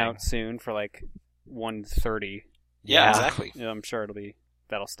that coming thing. out soon for like $130. Yeah, Yeah. exactly. I'm sure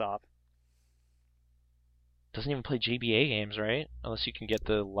that'll stop. Doesn't even play GBA games, right? Unless you can get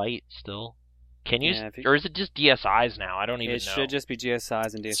the Lite still. Can you? Yeah, if you- Or is it just DSIs now? I don't even It know. should just be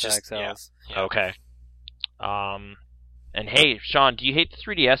GSIs and It's DSi just- yeah. XLs. Yeah. Okay. And hey, Sean, do you hate the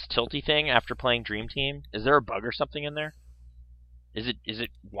 3DS tilty thing after playing Dream Team? Is there a bug or something in there? Is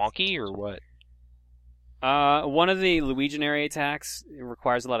it wonky or what? One of the Luiginary attacks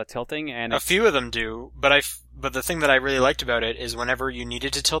requires a lot of tilting, and A few of them do, but the thing that I really liked about it is whenever you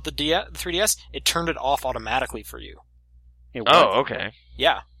needed to tilt the 3DS, it turned it off automatically for you. it Oh, worked. okay.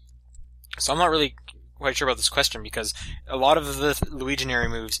 Yeah. So I'm not really quite sure about this question because a lot of the Luiginary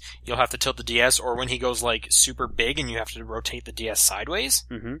moves, you'll have to tilt the DS, or when he goes like super big and you have to rotate the DS sideways,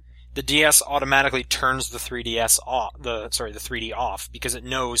 Mm-hmm. the DS automatically turns the 3DS off, the 3D off because it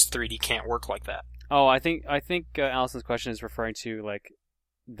knows 3D can't work like that. Oh, I think Allison's question is referring to like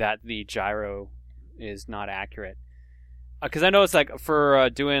that the gyro is not accurate. Because I know it's like for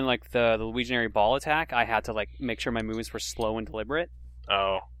doing like the Luiginary ball attack, I had to like make sure my movements were slow and deliberate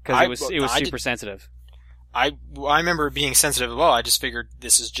Oh. because it was I super did- sensitive. I remember being sensitive as well. I just figured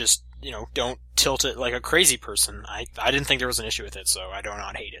this is just, don't tilt it like a crazy person. I didn't think there was an issue with it, so I do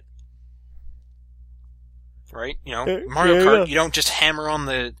not hate it. Right? Mario Kart, you don't just hammer on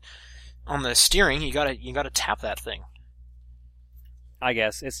the on the steering, you gotta tap that thing. I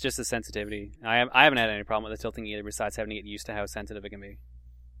guess it's just the sensitivity. I haven't had any problem with the tilting either, besides having to get used to how sensitive it can be.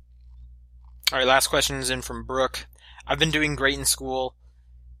 All right, last question is in from Brooke. I've been doing great in school.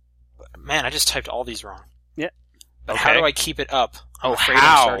 Man, I just typed all these wrong. Yeah. But Okay. how do I keep it up? I'm afraid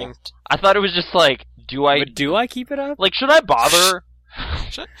how? I'm starting. I thought it was just like, But do I keep it up? like, should I bother? Why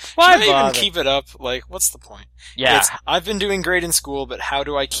Should I even bother? keep it up? Like, what's the point? Yeah. It's, I've been doing great in school, but how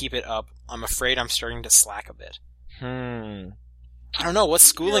do I keep it up? I'm afraid I'm starting to slack a bit. I don't know what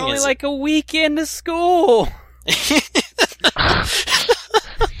schooling You're only is. like a week into school.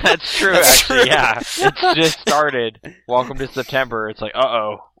 That's true, That's actually, true. yeah. It's just started. Welcome to September. It's like,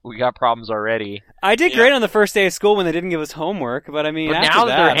 uh-oh, we got problems already. I did Yeah. great on the first day of school when they didn't give us homework, but I mean, But after now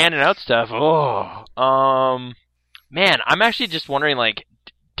that that, they're handing out stuff, man, I'm actually just wondering, like,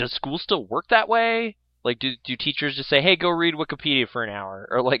 does school still work that way? Like, do teachers just say, hey, go read Wikipedia for an hour?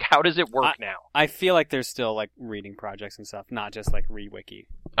 Or, like, how does it work now? I feel like there's still like reading projects and stuff, not just like read wiki.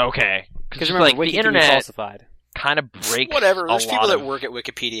 Okay. Because Because, remember, like, wiki the can be internet falsified. kind of breaks Whatever. a There's people lot that of... work at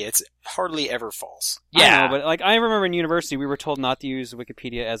Wikipedia. It's hardly ever false. Yeah. I know, but like I remember in university, we were told not to use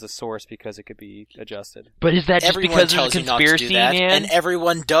Wikipedia as a source because it could be adjusted. But is that just Everyone because there's a tells you not to conspiracy, do that, man? and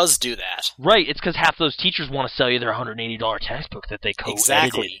everyone does do that. Right, it's because half those teachers want to sell you their $180 textbook that they co-edited.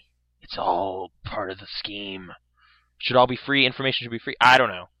 Exactly. It's all part of the scheme. Should all be free? Information should be free? I don't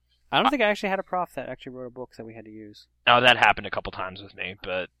know. I don't think I actually had a prof that actually wrote a book that we had to use. Oh, that happened a couple times with me,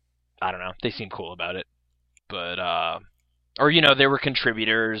 but I don't know. They seem cool about it. But, or, you know, they were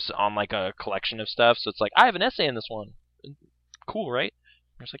contributors on, like, a collection of stuff, so it's like, I have an essay in this one. Cool, right?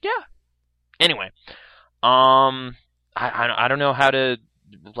 I was like, yeah. Anyway, I don't know how to,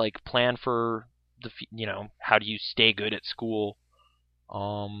 like, plan for the, you know, how do you stay good at school?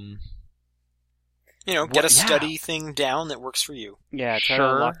 You know, get a What- yeah. study thing down that works for you. Yeah, try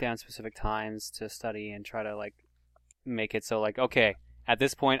Sure. to lock down specific times to study and try to like make it so like okay, at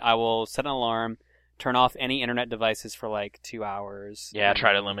this point I will set an alarm, turn off any internet devices for like 2 hours. Yeah, and-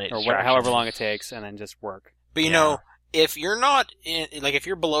 try to eliminate or distractions. however long it takes, and then just work. But you Yeah. know, if you're not in, like if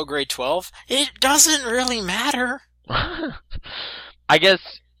you're below grade 12, it doesn't really matter. I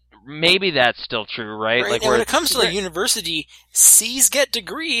guess maybe that's still true, right? Right? Like, and where when it comes to like university, C's get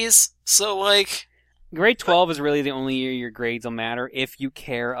degrees. So like, Grade 12 is really the only year your grades will matter if you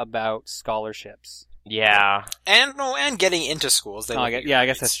care about scholarships. yeah. and getting into schools. They Oh, look I at guess- your I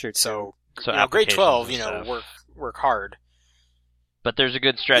guess grades. that's true, too. So, So you know, grade applications 12, and you know, stuff. work hard. But there's a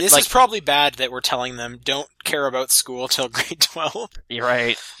good stretch. This like, is probably bad that we're telling them don't care about school till grade 12. you're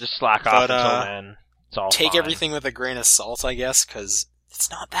right. Just slack off But, until then. It's all Take fine. everything with a grain of salt, I guess, because it's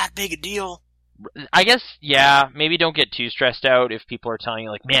not that big a deal. I guess, yeah, maybe don't get too stressed out if people are telling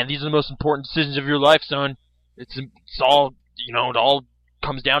you, like, man, these are the most important decisions of your life, son. It's all, you know, it all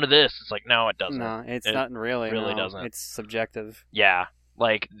comes down to this. It's like, no, it doesn't. No, it's It not really. really no. doesn't. It's subjective. Yeah.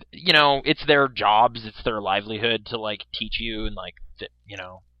 Like, you know, it's their jobs, it's their livelihood to, like, teach you, and, like, you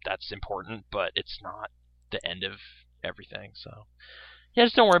know, that's important, but it's not the end of everything, so. Yeah,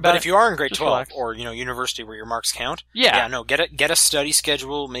 just don't worry about But it. if you are in grade Just 12 relax. or, you know, university where your marks count, Yeah. no, get a study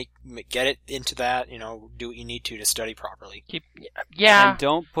schedule, get it into that, you know, do what you need to study properly. Yeah. And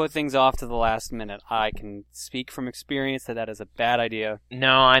don't put things off to the last minute. I can speak from experience that is a bad idea.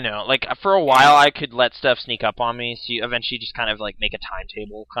 No, I know. Like, for a while, I could let stuff sneak up on me, so you eventually just kind of, like, make a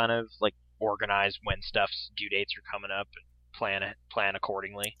timetable, kind of, like, organize when stuff's due dates are coming up, and plan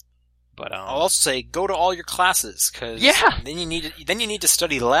accordingly. But, I'll also say go to all your classes, because Yeah. then you need to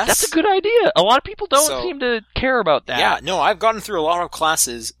study less. that's a good idea. A lot of people don't So- seem to care about that. Yeah, no, I've gotten through a lot of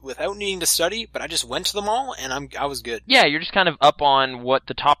classes without needing to study, but I just went to them all, and I was good. Yeah, you're just kind of up on what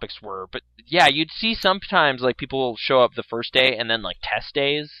the topics were. But, yeah, you'd see sometimes, like, people show up the first day, and then, like, test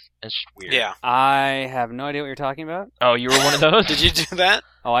days. It's just weird. Yeah. I have no idea what you're talking about. Oh, you were one of those? Did you do that?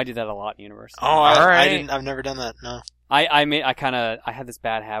 Oh, I do that a lot in university. Oh, I Alright. didn't. I've never done that. No. I had this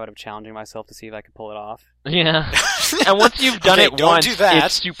bad habit of challenging myself to see if I could pull it off. Yeah. And once you've done Okay, it don't once, do that.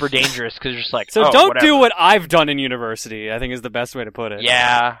 it's super dangerous, because you're just like, So oh, don't whatever. do what I've done in university, I think is the best way to put it.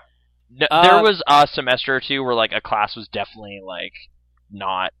 Yeah. There was a semester or two where, like, a class was definitely, like,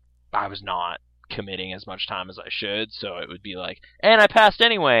 I was not committing as much time as I should, so it would be like, and I passed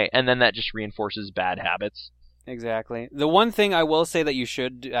anyway, and then that just reinforces bad habits. Exactly. The one thing I will say that you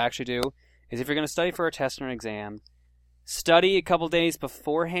should actually do is if you're going to study for a test or an exam, study a couple days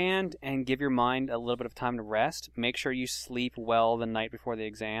beforehand and give your mind a little bit of time to rest. Make sure you sleep well the night before the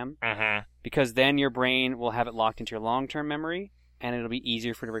exam, Mm-hmm. because then your brain will have it locked into your long-term memory, and it'll be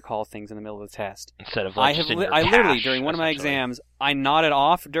easier for you to recall things in the middle of the test. Instead of, like, just in your I literally, cache, during one of my essentially. exams, I nodded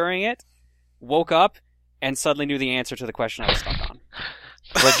off during it, woke up, and suddenly knew the answer to the question I was stuck on.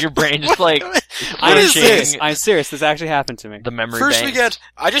 Like your brain just like I'm is switching this? I'm serious. This actually happened to me. the memory First bank. we get,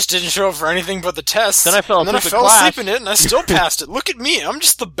 I just didn't show up for anything but the test. Then I fell and then I asleep in fell class. asleep in it, and I still passed it. Look at me, I'm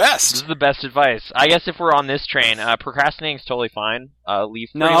just the This best. is the best advice. I guess if we're on this train, procrastinating is totally fine. Leave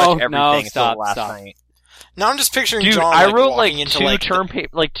pretty No, much everything no, until stop, the last stop. night. Now I'm just picturing Dude, John I like, wrote like walking into two like term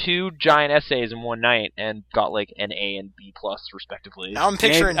like two giant essays in one night and got like an A and B plus respectively. Now I'm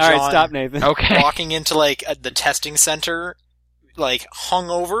picturing Nathan, John all right, stop, Nathan. Okay. walking into like the testing center, like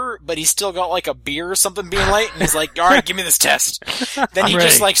hungover, but he's still got like a beer or something being late, and he's like, "All right, give me this test." Then he I'm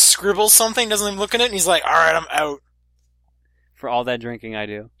just ready. like scribbles something, doesn't even look at it, and he's like, "All right, I'm out." For all that drinking I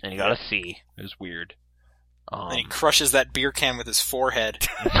do. And you got a C. It was weird. And he crushes that beer can with his forehead,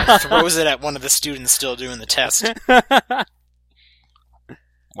 throws it at one of the students still doing the test.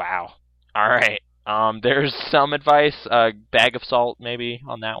 Wow. All right. There's some advice. Bag of salt maybe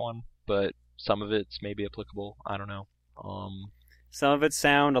on that one, but some of it's maybe applicable. I don't know. Some of it's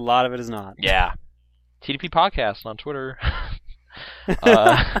sound, a lot of it is not. Yeah. TDP Podcast on Twitter.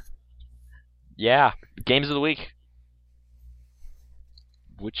 Yeah. Games of the week.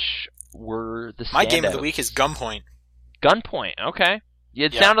 Which were the My game of the standouts? week is Gunpoint. Gunpoint. Okay.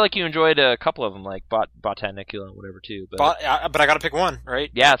 It Yeah. sounded like you enjoyed a couple of them, like Botanicula and whatever too. But But I gotta pick one,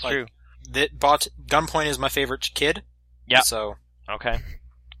 right? yeah, it's like, true. Gunpoint is my favorite kid. Yeah. So Okay.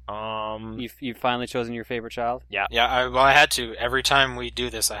 You've finally chosen your favorite child? yeah, I had to. Every time we do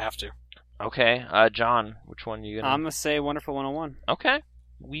this, I have to. Okay. John, which one are you gonna? I'm going to say Wonderful 101. Okay.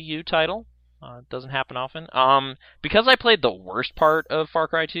 Wii U title. Doesn't happen often. Because I played the worst part of Far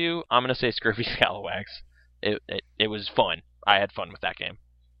Cry 2, I'm gonna say Scurvy Scalawags. It was fun. I had fun with that game.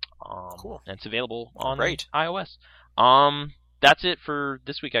 Cool. And it's available on Great. iOS. That's it for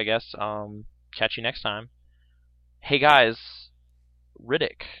this week, I guess. Catch you next time. Hey guys,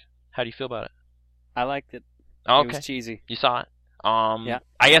 Riddick, how do you feel about it? I liked it. Oh, It okay, was cheesy. you saw it. Yeah.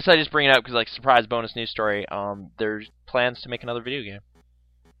 I guess I just bring it up because, like, surprise bonus news story. There's plans to make another video game.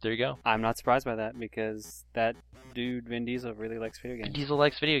 There you go. I'm not surprised by that because that dude, Vin Diesel, really likes video games. Diesel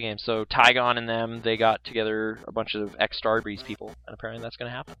likes video games, so Tygon and them, they got together a bunch of ex-Starbreeze people, and apparently that's going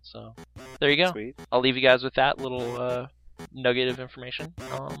to happen. So there you go. Sweet. I'll leave you guys with that little nugget of information.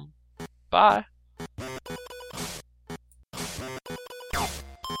 Bye.